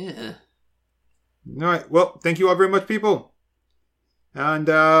that. Yeah. All right. Well, thank you all very much, people. And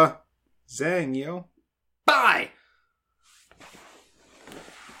zang, yo. Bye.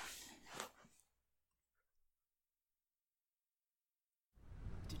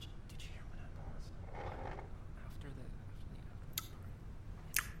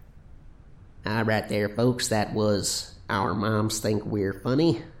 All right there, folks. That was Our Moms Think We're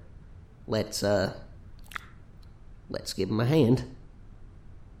Funny. Let's give them a hand.